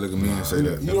somebody to look at me and say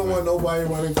that. You don't want nobody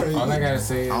running crazy. All I gotta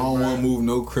say is, I don't want to move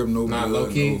no crib, no Nah, blood, low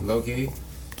key, no- low key.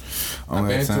 I don't I've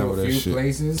been have time to for a that few shit.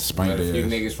 places, Spank but a their few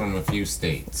ass. niggas from a few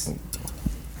states.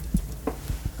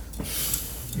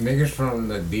 Niggas from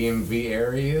the DMV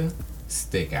area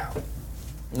stick out.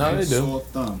 No, they do. Sore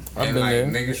thumb. I've And been like there.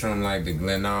 niggas from like the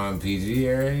Glenarm PG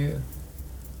area,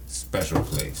 special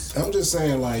place. I'm just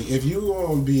saying, like, if you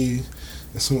gonna be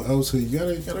someone else, you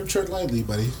gotta tread lightly,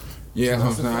 buddy. Yeah, that's what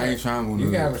I'm saying. I ain't trying to go You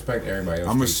nowhere. gotta respect everybody else.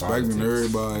 I'm respecting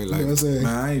everybody. Like, You know what I'm saying?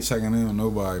 man, I ain't checking in on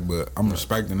nobody, but I'm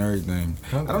respecting everything.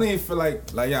 I don't even feel like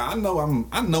yeah, I know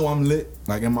I'm lit,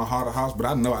 like in my heart of house, but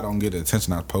I know I don't get the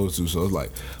attention I'm supposed to. So it's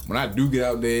like when I do get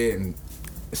out there and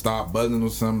start buzzing or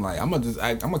something, like I'm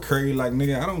a curry like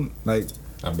nigga. I don't like.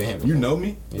 I've been. You know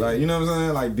me, Yeah. like you know what I'm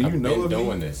saying. Like, do you I've know been of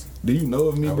doing me? this. Do you know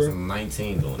of me, I was bro?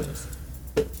 19 doing this.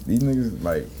 These niggas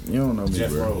like you don't know me,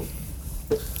 Jeff bro. Rowe.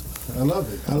 I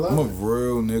love it. I love I'm a it.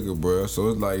 real nigga, bro. So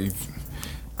it's like,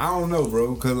 I don't know,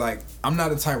 bro. Cause like, I'm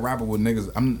not the type rapper with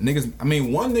niggas. I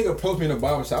mean, one nigga approached me in the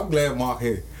barbershop. I'm glad Mark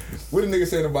here. What the nigga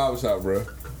say in the barbershop, bro?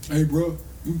 Hey, bro,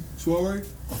 you soiree?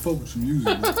 I fuck with your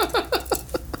music, bro.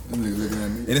 Them niggas looking at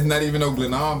me. And it's not even no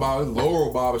Glenarm barber. It's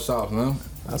Laurel barbershop, man.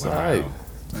 That's all right.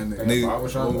 That nigga. Niggas,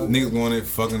 barbershop? niggas going there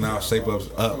fucking our shape ups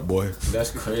up, boy.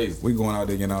 That's crazy. We going out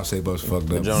there getting our shape ups fucked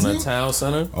The up. Jonah Town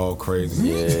Center. All crazy.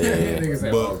 Yeah. Niggas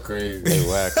say, But- oh, crazy. They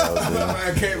whack out there.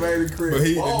 I came back to the crib. But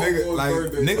the Oh, nigga, boy, like,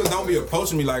 birthday. niggas don't be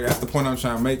approaching me like that's the point I'm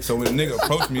trying to make. So when the nigga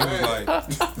approached me, it was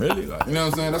like, really? Like, you know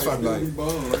what I'm saying? That's why I'm like,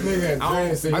 Nigga, I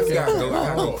just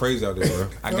gotta go crazy out there, bro.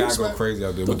 I gotta go crazy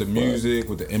out there with the music,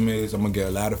 with the image. I'm gonna get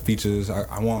a lot of features.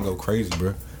 I want to go crazy,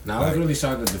 bro. Now, I was really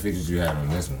shocked at the features you had on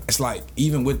this one. It's like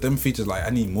even with them features, like I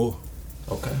need more.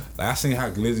 Okay. Like I seen how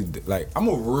Glizzy, like I'm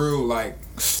a real like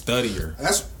studier.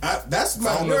 That's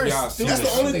my. I don't know if y'all seen That's the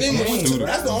that. only thing. Student,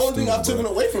 That's the only thing I've taken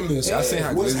bro. away from this. I seen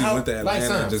how was Glizzy went to Atlanta Like and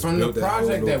son, just from the built that whole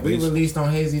project that we little base. released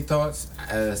on Hazy Thoughts,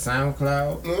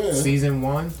 SoundCloud, Yeah. season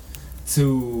 1,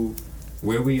 to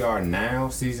where we are now,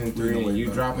 season 3, and you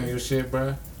dropping your shit,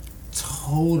 bruh,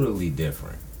 totally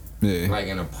different. Yeah, Like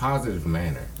in a positive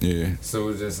manner. yeah. So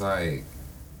it's just like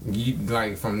you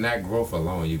like from that growth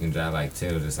alone, you can just like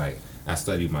tell just like I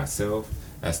studied myself,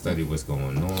 I studied what's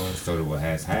going on, studied what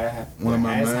has happened. One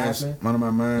of my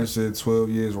mans said 12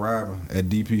 years rapping at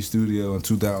DP Studio in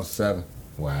 2007.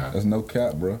 Wow. That's no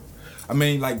cap, bro. I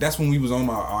mean, like that's when we was on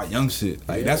our young shit.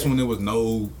 Like that's when there was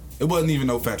no. It wasn't even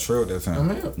no Fat Trail at that time.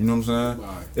 You know what I'm saying?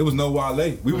 It was no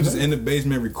Wale. We were just in the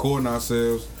basement recording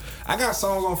ourselves. I got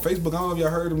songs on Facebook. I don't know if y'all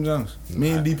heard them, Jones. Me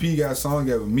and DP got a song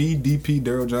together. Me, DP,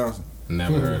 Daryl Johnson.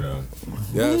 Never heard of him.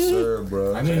 Yes, sir,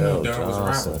 bro. I didn't know Daryl was a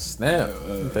rapper. Snap.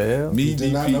 What the hell? Me,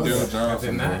 did not DP, know Daryl that. I did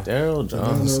Johnson. not. Daryl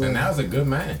Johnson. And that was a good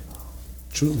man.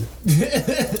 Truly.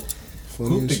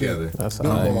 Coop together. That's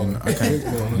I all mean, I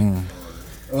can't.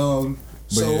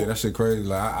 But So yeah, that shit crazy.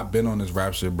 Like I've been on this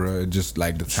rap shit, bro. It just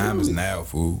like the time is now,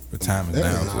 fool. The time is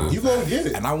now, fool. you gonna get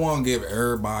it. And I want to give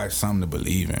everybody something to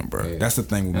believe in, bro. Yeah. That's the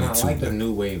thing with And me I too. like the bro.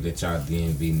 new wave that y'all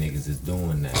DMV niggas is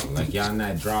doing now. Like y'all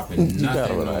not dropping You gotta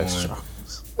nothing relax,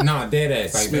 on. Nah, dead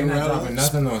ass. Like they're not Spinrilla? dropping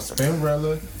nothing on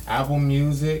Spinrilla, Apple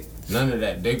Music, none of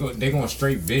that. They going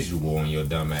straight visual on your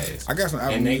dumb ass. I got some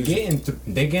album And they music.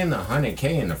 getting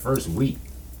 100K in the first week.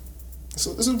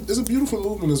 So it's a beautiful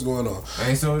movement that's going on.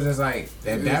 And so it's just like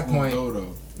at that point,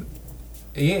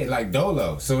 yeah, like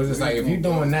Dolo. So it's just like if you're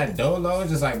doing that Dolo, it's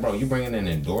just like bro, you bringing in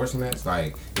endorsements.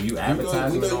 Like if you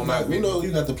advertisement on my We know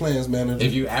you got the plans, manager.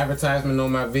 if you advertisement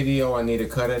on my video, I need a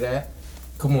cut of that.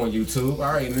 Come on, YouTube. I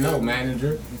already know,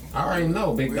 manager. I already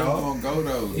know, big We dog. ain't gonna go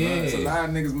though. Yeah. It's a lot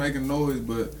of niggas making noise,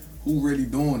 but who really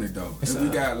doing it though? It's And we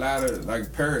not. got a lot of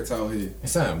like parrots out here.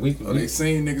 Son, we Oh, they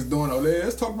seen niggas doing. Oh,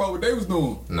 let's talk about what they was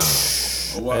doing. nah,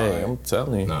 Oh, wow. Hey, I'm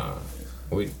telling you. nah.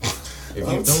 If you're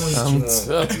doing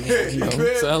what you want,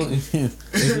 I'm telling you.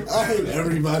 I hate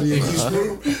everybody in this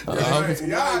room.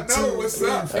 Y'all know what's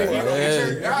up.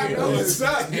 Y'all know what's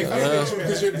up.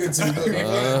 Because you're good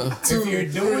to if you're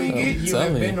doing it, you have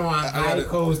telling been on High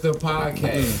Coaster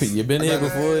podcast. You been here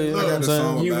before, you know what I'm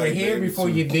saying? You were here before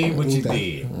you did what you did.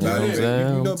 You know what I'm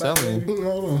saying? I'm telling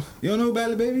you. You don't know who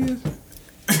Bally Baby is?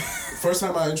 First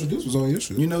time I introduced was on your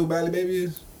shit. You know who Bally Baby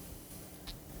is?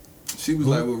 She was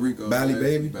like with Rico. Bally like,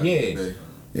 Baby? back in the Yeah. day.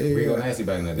 Yeah, Rico Nasty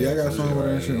back in the day. Yeah, I got a song with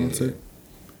that Right, shit on yeah. tape.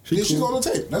 Yeah, she's on the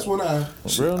tape. That's when I.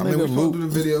 Real I mean, we nigga supposed to move. do the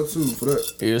video too for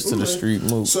that. Ears to the street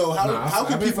move. So how Nah, how I've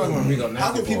can been people fucking with Rico how Nasty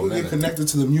can for a people get minute. connected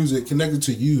to the music, connected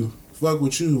to you, fuck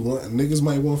with you? Niggas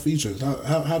might want features.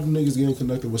 How do niggas get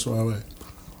connected with Suave?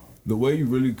 The way you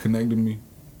really connected me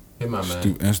Hit my is man.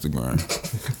 through Instagram.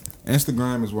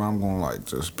 Instagram is where I'm gonna like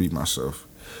just be myself.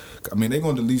 I mean, they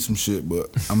gonna delete some shit,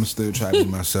 but I'ma still try to be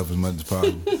myself as much as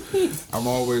possible. I'm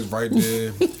always right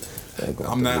there.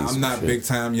 I'm not big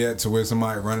time yet to where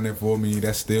somebody running it for me.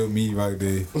 That's still me right there.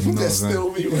 You know what I'm That's saying?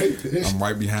 still me right there. I'm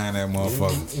right behind that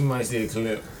motherfucker. You might see a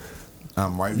clip.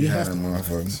 I'm right behind that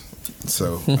motherfucker.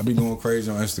 So I be going crazy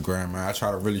on Instagram, man. I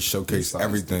try to really showcase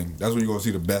everything. That's where you gonna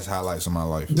see the best highlights of my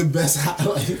life. The best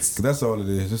highlights. 'Cause that's all it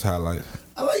is. Just highlights.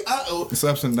 It's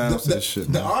ups and downs to this shit.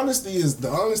 The Man. honesty is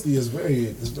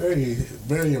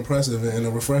very impressive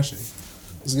and refreshing.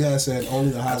 This guy said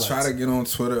only the I highlights. try to get on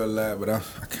Twitter a lot, but I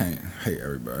can't. I hate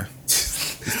everybody.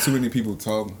 There's too many people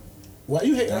talking. Why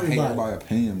you hate I hate everybody? everybody's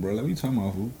opinion, bro. Like, what you talking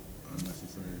about, fool?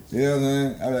 Yeah,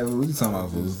 man. I like, what you talking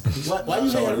about, fool? Why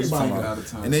you hate everybody? Out of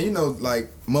time. And then, you know, like,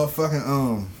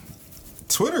 motherfucking,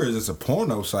 Twitter is just a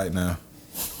porno site now.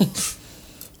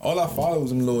 All I follow is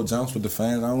them little jumps with the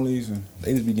fans onlys, and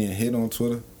they just be getting hit on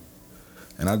Twitter.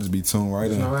 And I just be tuned right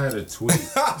You know, in. I had a tweet.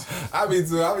 I be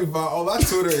following, oh, my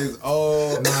Twitter is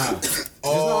all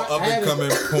up and coming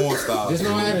porn stars. Just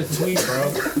know I had a tweet,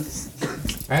 bro.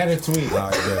 I had a tweet. All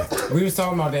right, yeah. We was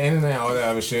talking about the internet and all that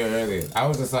other shit earlier. I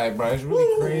was just like, bro, it's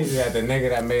really crazy that the nigga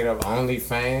that made up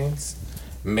OnlyFans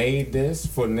made this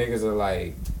for niggas to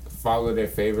like follow their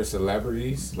favorite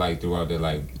celebrities like throughout their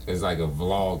like it's like a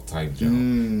vlog type joke.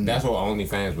 That's what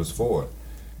OnlyFans was for.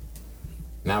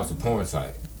 Now it's a porn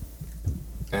site.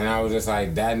 And I was just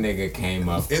like, that nigga came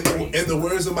up. In the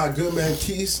words of my good man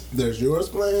Keith, there's yours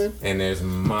plan And there's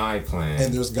my plan.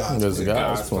 and there's God's There's plan.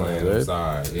 God's plan, I'm right?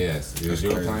 sorry. Yes. There's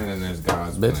your plan and there's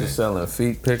God's plan. Bitches selling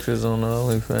feet pictures on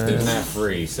the It's OnlyFans. not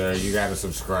free, sir. You gotta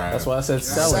subscribe. That's why I said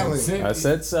selling. Selling. I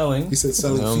said selling. He said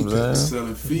selling You know feet what I'm pics. saying?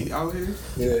 Selling feet out here.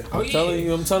 Yeah. Oh, I'm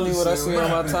telling you what I see on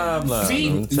my timeline. I'm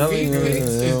Feet telling you.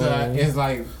 pics you know what I mean? is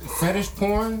like fetish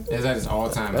porn is at its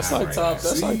all-time That's high like right top. now.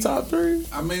 That's like top 3.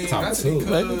 I mean, Top that's two.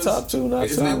 because Maybe top 2, not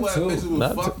Isn't that top what 2. bitches with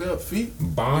Not fucked up feet?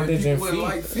 Bondage People and wouldn't feet.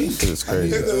 like feet. Shit is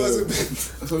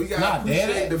crazy. So you got Nah, who dead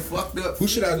said ass. the fucked up. Who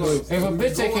should I do? If a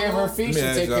bitch take care of her feet, she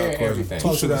Let me take ask y'all care a of question. everything.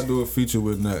 Who should I do a feature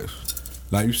with next?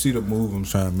 Like, you see the move I'm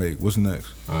trying to make. What's next?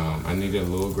 I needed a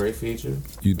Lil Gray feature.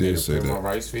 You did Need a say Pimp My that.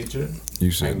 Rice feature. You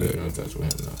I said ain't even that. in touch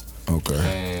with him though.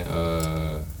 Okay.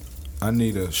 And I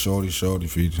need a shorty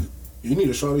feature. You need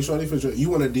a shorty feature. You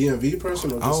want a DMV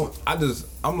person or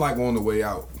I'm like on the way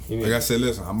out. You need- Like I said,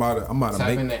 listen, I'm about to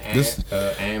type in make the this.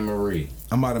 Anne Marie.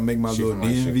 I'm about to make my She little from,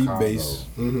 like, DMV Chicago. base.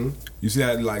 You see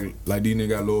how like these niggas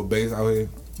got a little base out here?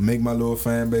 Make my little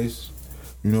fan base.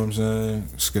 You know what I'm saying?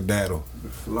 Skedaddle.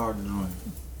 Flog joint.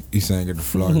 He saying get the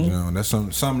flock down. That's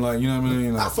something like, you know what I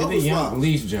mean? I Like, fuck The with young Flock.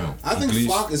 Gleesh jump. I think Gleesh.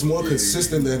 Flock is more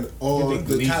consistent than all Get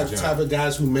the the type Gleesh of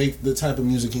guys who make the type of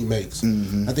music he makes.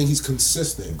 I think he's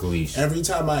consistent. Gleesh. Every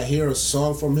time I hear a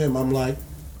song from him, I'm like,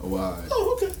 Why?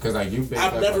 oh, okay. Cause like you,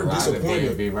 I'm never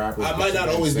disappointed. B rappers, I might not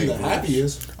always be the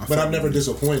happiest, but I'm never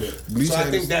disappointed. So I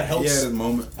think that helps. He had his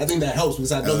moment. I think that helps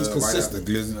because I know he's Right after consistent.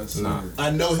 Glizzy. Nah,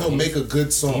 I know he'll make a good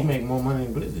he song. make more money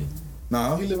than Glizzy.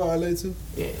 Nah, he live out LA too.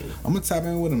 Yeah, I'm gonna tap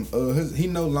in with him. He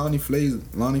know Lonnie Flays.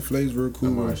 Lonnie Flays real cool.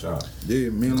 Amari Shaw. Yeah,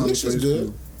 me and Lonnie Gleesh Flays is good.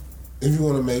 cool. If you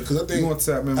want to make, because I You want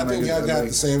think to tap in? I think y'all got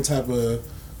the same type of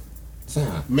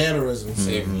Son, mannerisms.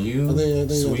 if you I think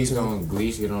Sweet that's- on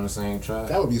Gleesh get on the same track,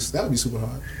 That would be super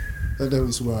hard. That definitely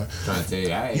be super hard. trying to tell you,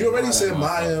 I ain't You already know said that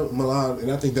Maya Milan,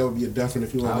 and I think that would be a definite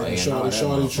if you want Oh, to make a yeah, no, that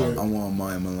shorty motherfucker. trip. I want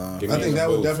Maya Milan. Give I me think the that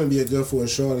would both. definitely be a good for a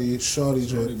shorty Shorty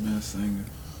trip. been singing.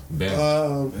 Ben,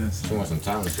 Been she singing. wants some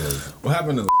talent shows. What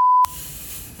happened to?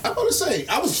 I'm gonna say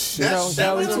I was on that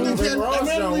Cali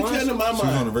randomly too? came to my She was on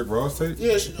mind. the Rick Ross tape.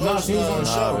 Yeah, No, she was on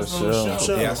the show. the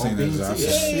show. Yeah, I seen that. I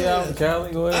seen- She out in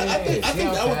Cali. Go I ahead. think she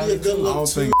on that would be a Cali good too. I look don't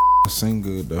too. think sing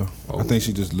good though. I think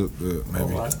she just looked good.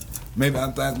 Maybe. Alright.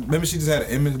 Maybe she just had an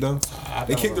image though.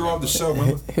 They kicked her off the show.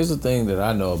 Remember? Here's the thing that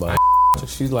I know about.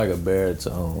 She's like a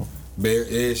baritone.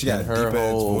 Yeah, she got And a her deep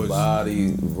ass whole voice.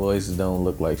 body voice don't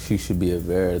look like she should be a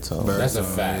baritone. That's a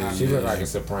fact. She look like a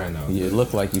soprano. You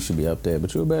look like you should be up there,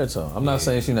 but you're a baritone. I'm not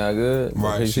saying she's not good, but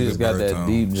Right, she she's just a got that baritone.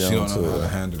 deep She jump don't know how to to it.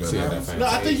 handle She got that. that No,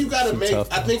 I think you gotta make. tough.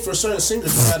 I think for certain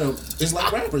singers, you gotta. It's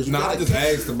like rappers. You Nah, I gotta. just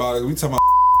asked about it. We talking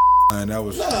about and that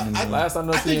was. Last I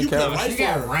know, I she think in you could Cali. write She for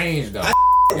got her. range though.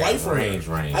 Write for her.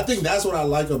 range. I think that's what I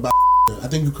like about. I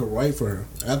think you could write for her.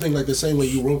 I think like the same way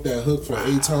you wrote that hook for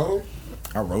A-Tone,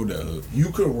 I wrote that hook. you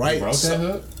could write. Wrote that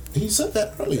hook? He said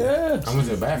that earlier. Yeah, I went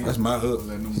to the bathroom. That's my hook.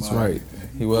 that's right.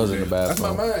 He was in the That's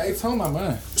my bathroom. man. Hey, told my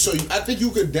man. So I think you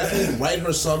could definitely write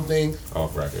her something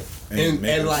Off record. and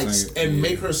make her like sing it. and Yeah.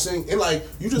 make her sing and like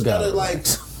you just Got gotta it. like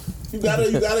you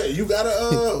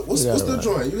gotta what's You got the it right.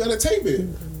 joint? You gotta tape it.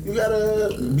 You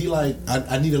gotta be like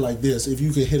I need it like this. If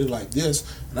you could hit it like this,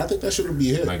 and I think that should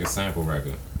be a hit. Like a sample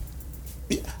record.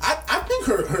 I think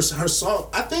her song.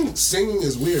 I think singing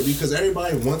is weird because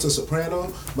everybody wants a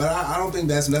soprano, but I don't think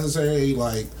that's necessarily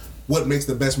like what makes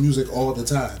the best music all the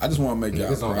time. I just want to make y'all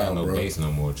Niggas don't got proud, no bro. bass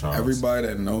no more, Charles. Everybody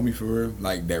that know me for real,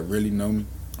 like that really know me,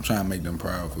 I'm trying to make them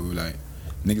proud, fool. Like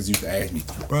niggas used to ask me,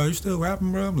 bro, you still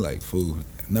rapping, bro? I'm like, fool.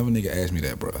 Never nigga asked me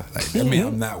that, bro. Like that mean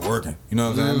I'm not working. You know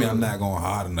what I'm saying? I mean I'm not going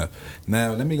hard enough.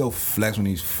 Now let me go flex on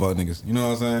these fuck niggas. You know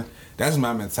what I'm saying? That's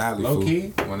my mentality, Low fool. key,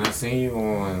 when I seen you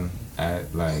on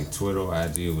at like Twitter or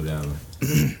IG or whatever,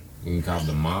 you can call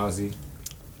the Mozzie,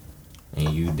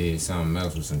 and you did something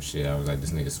else with some shit. I was like,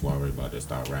 this nigga Suave about to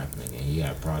start rapping again. He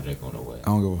had a project on the way. I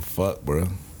don't give a fuck, bro.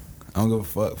 I don't give a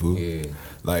fuck, fool. Yeah,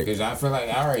 Like cause I feel like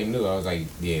I already knew. I was like,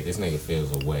 yeah, this nigga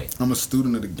feels away. I'm a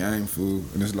student of the game, fool.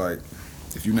 And it's like,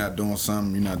 if you're not doing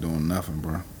something, you're not doing nothing,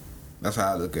 bro. That's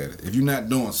how I look at it. If you're not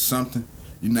doing something,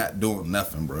 you're not doing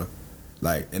nothing, bro.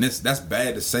 Like, and that's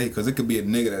bad to say, because it could be a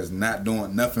nigga that's not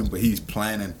doing nothing, but he's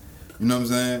planning. You know what I'm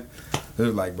saying?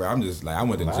 It's like, bro, I'm just like, I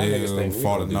went to A lot of niggas jail, think we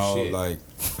falling don't do off. shit. Like,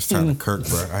 it's time to Kirk,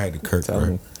 bro. I had to Kirk, Tell bro.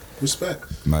 me.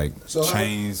 Respect. Like, So how-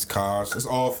 chains, cars, it's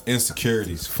all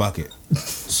insecurities. Fuck it.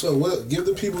 So what? Give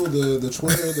the people the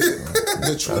Twitter,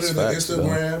 the Twitter, the facts,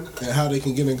 Instagram, and how they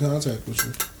can get in contact with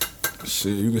you.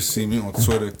 Shit, you can see me on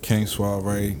Twitter, King Suave,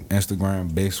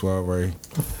 Instagram, Big Suave.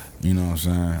 You know what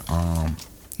I'm saying?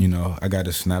 You know, I got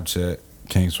a Snapchat,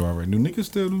 King Suave. Do niggas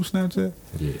still do Snapchat?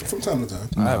 Yeah. From time to time.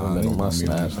 I haven't been on my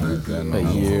Snap in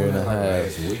a year and a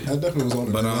half. I definitely was on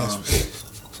it But last week.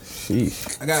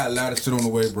 Sheesh. I got a lot of shit on the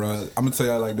way, bro. I'm gonna tell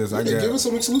y'all like this. I Give us got,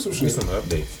 some exclusive shit. Some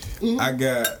updates. I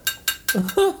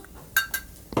got.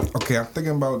 Okay, I'm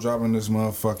thinking about dropping this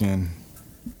motherfucking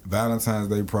Valentine's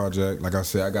Day project. Like I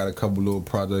said, I got a couple little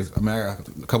projects. I mean, I got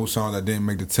a couple songs that didn't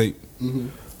make the tape.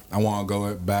 I want to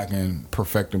go back and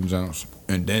perfect them jumps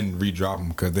and then re-drop them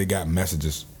because they got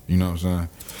messages. You know what I'm saying?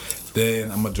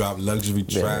 Then I'm gonna drop Luxury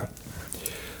Trap.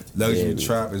 Luxury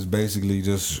Trap is basically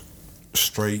just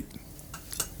straight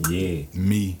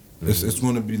me. It's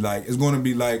gonna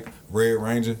be like Red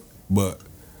Ranger, but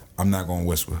I'm not gonna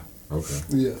whisper. Okay.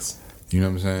 Yes. You know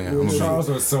what I'm saying? I'm gonna Charles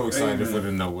was so excited for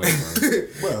the No Way.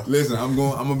 Well, listen, I'm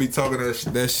gonna be talking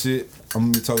that shit. I'm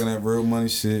gonna be talking that real money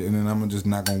shit, and then I'm just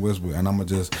not gonna whisper, and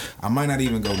I might not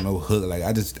even go no hook. Like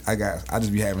I just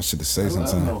be having shit to say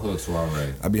sometimes. No hooks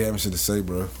already. I be having shit to say,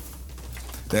 bro.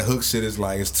 That hook shit is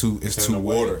like it's too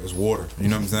water. It's water. You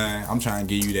know what I'm saying? I'm trying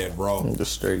to give you that raw.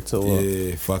 Just straight to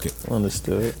Yeah, fuck it.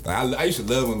 Understood. Like, I used to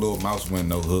love when Lil Mouse went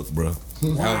no hook, bro.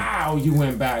 Wow, you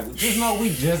went back. Just know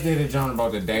we just did a joint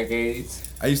about the decades.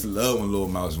 I used to love when Lil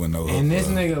Mouse went no hook. And this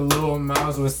bro. nigga Lil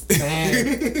Mouse was saying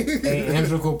an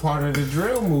integral part of the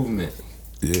drill movement.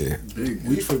 Yeah.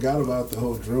 we forgot about the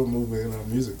whole drill movement in our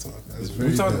music talk. That's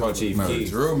very We talked dope. about Chief No, Keef.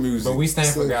 drill music. But we Still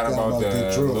forgot about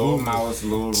the drill Lil movement. Mouse,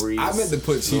 Lil Reese. I meant to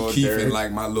put Chief Lil Keef Durk. in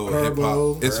like my little Herbo, hip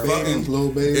hop. It's Herbo, fucking Lil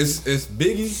Baby. It's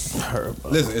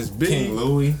Biggie. Listen, it's Biggie. King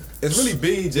Louis. It's really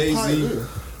Biggie, Jay Z, Pioneer.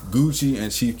 Gucci,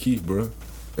 and Chief Keef, bro.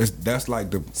 That's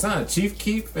like the Son, Chief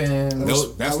Keef and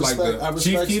that's like the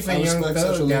Chief Keef and Young Thug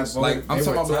got voted. like I'm They talking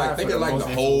were about like tied think for of like most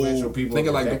the whole influential people think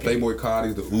of of like the the decade. Playboy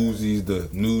Cartis, the Uzis, the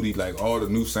Nudie, like all the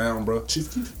new sound, bro.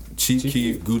 Chief Keef. Chief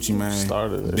Keef, Gucci Man,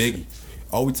 Started that Biggie.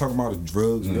 All we talking about is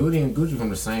drugs. And, Nudie and Gucci from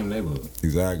the same neighborhood.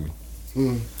 exactly.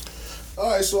 All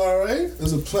right, Soiree. It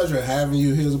was a pleasure having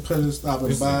you here. It was a pleasure stopping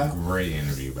This is a by. great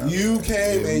interview, bro. You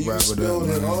came and you Wrap spilled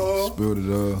it man. all. Spilled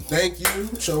it all. Thank you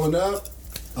for showing up.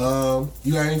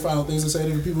 You got any final things to say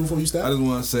to the people before you I stop? just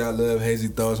want to say I love Hazy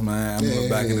Thoughts, man. I remember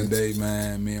back in the day,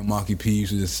 man, me and Marky P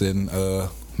used to just sit in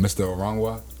Mr.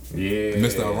 Orangwa. Yeah.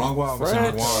 Mr. Orangwa?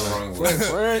 French.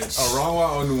 French.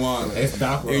 Orangwa or Nuwana? It's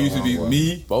Dr. It used to be Orangwa.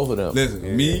 me. Both of them.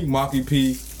 Listen, me, Marky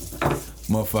P,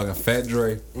 motherfucking Fat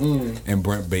Dre, and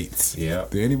Brent Bates. Yeah.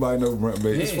 Do anybody know Brent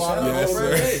Bates? Yeah, shout out Yes, to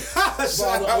Brent sir.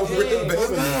 Shout out Yeah,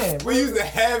 Brent man. Bates. We used to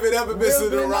have it up and been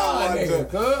sitting around like that.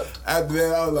 Nigga, After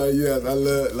that, I was like, yes, I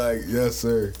love, like, yes,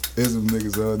 sir. There's some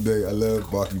niggas all day. I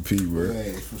love Marky P, bro.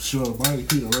 Hey, for sure. Marty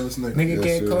Peter, let us know. Nigga Yes,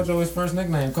 gave sir. Kojo his first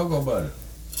nickname, Cocoa Butter.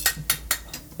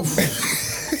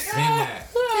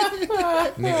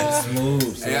 Nigga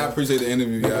smooth. Hey, I appreciate the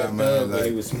interview, y'all, man. But he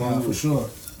Like, was Nah, for smooth. sure.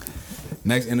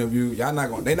 next interview, they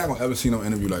not gonna ever see no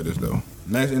interview like this though.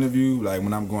 Next interview, like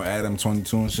when I'm going Adam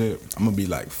 22 and shit, I'm gonna be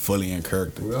like fully in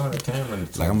character. We on the camera.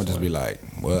 Like I'm gonna just be like,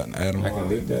 what, Adam? I can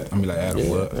leave that. I'm gonna be like, Adam, Yeah,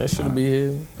 what? that should be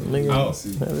here. Nigga. Oh.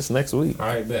 Yeah, this next week. All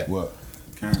right, bet. What?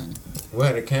 Karen. We'll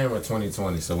have the camera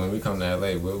 2020, so when we come to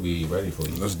LA, we'll be ready for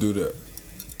you. Let's do that.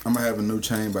 I'm gonna have a new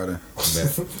chain by then.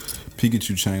 Bet.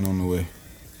 Pikachu chain on the way.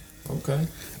 Okay.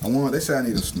 They say I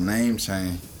need a name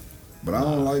chain, but I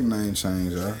don't like name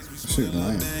chains, y'all. Shit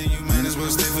lame. You might as well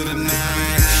stay for the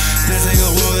night. Let's take a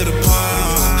walk at the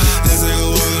park. Let's take a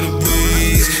walk at the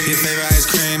beach. Your favorite ice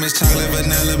cream is chocolate,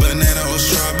 vanilla, banana, or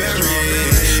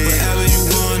strawberry. Whatever you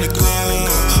wanna call,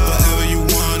 whatever you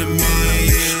wanna meet.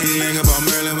 We link about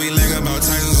Merlin, we link about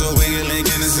Tyson, so we can link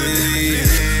in the city.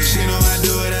 She know I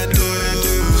do what I do.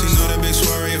 She know the big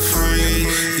soiree free.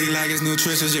 He like his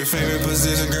nutritious, your favorite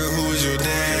position, girl. Who is your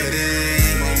daddy?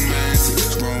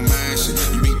 Romantic,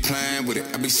 you be playing with it,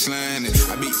 I be slaying it,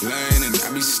 I be laying it,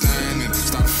 I be standing.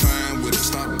 Stop flying with it,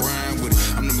 stop brain with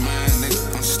it. I'm the man,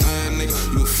 nigga, I'm staying, nigga.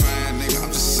 You a fan, nigga,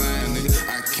 I'm just saying, nigga.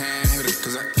 I can't hit it,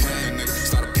 cause I can, nigga.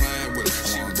 Start playing with it,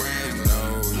 she brand new.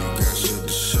 You got shit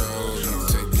to show, you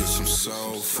take it some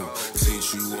soul food.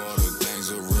 Teach you all the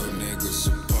things around.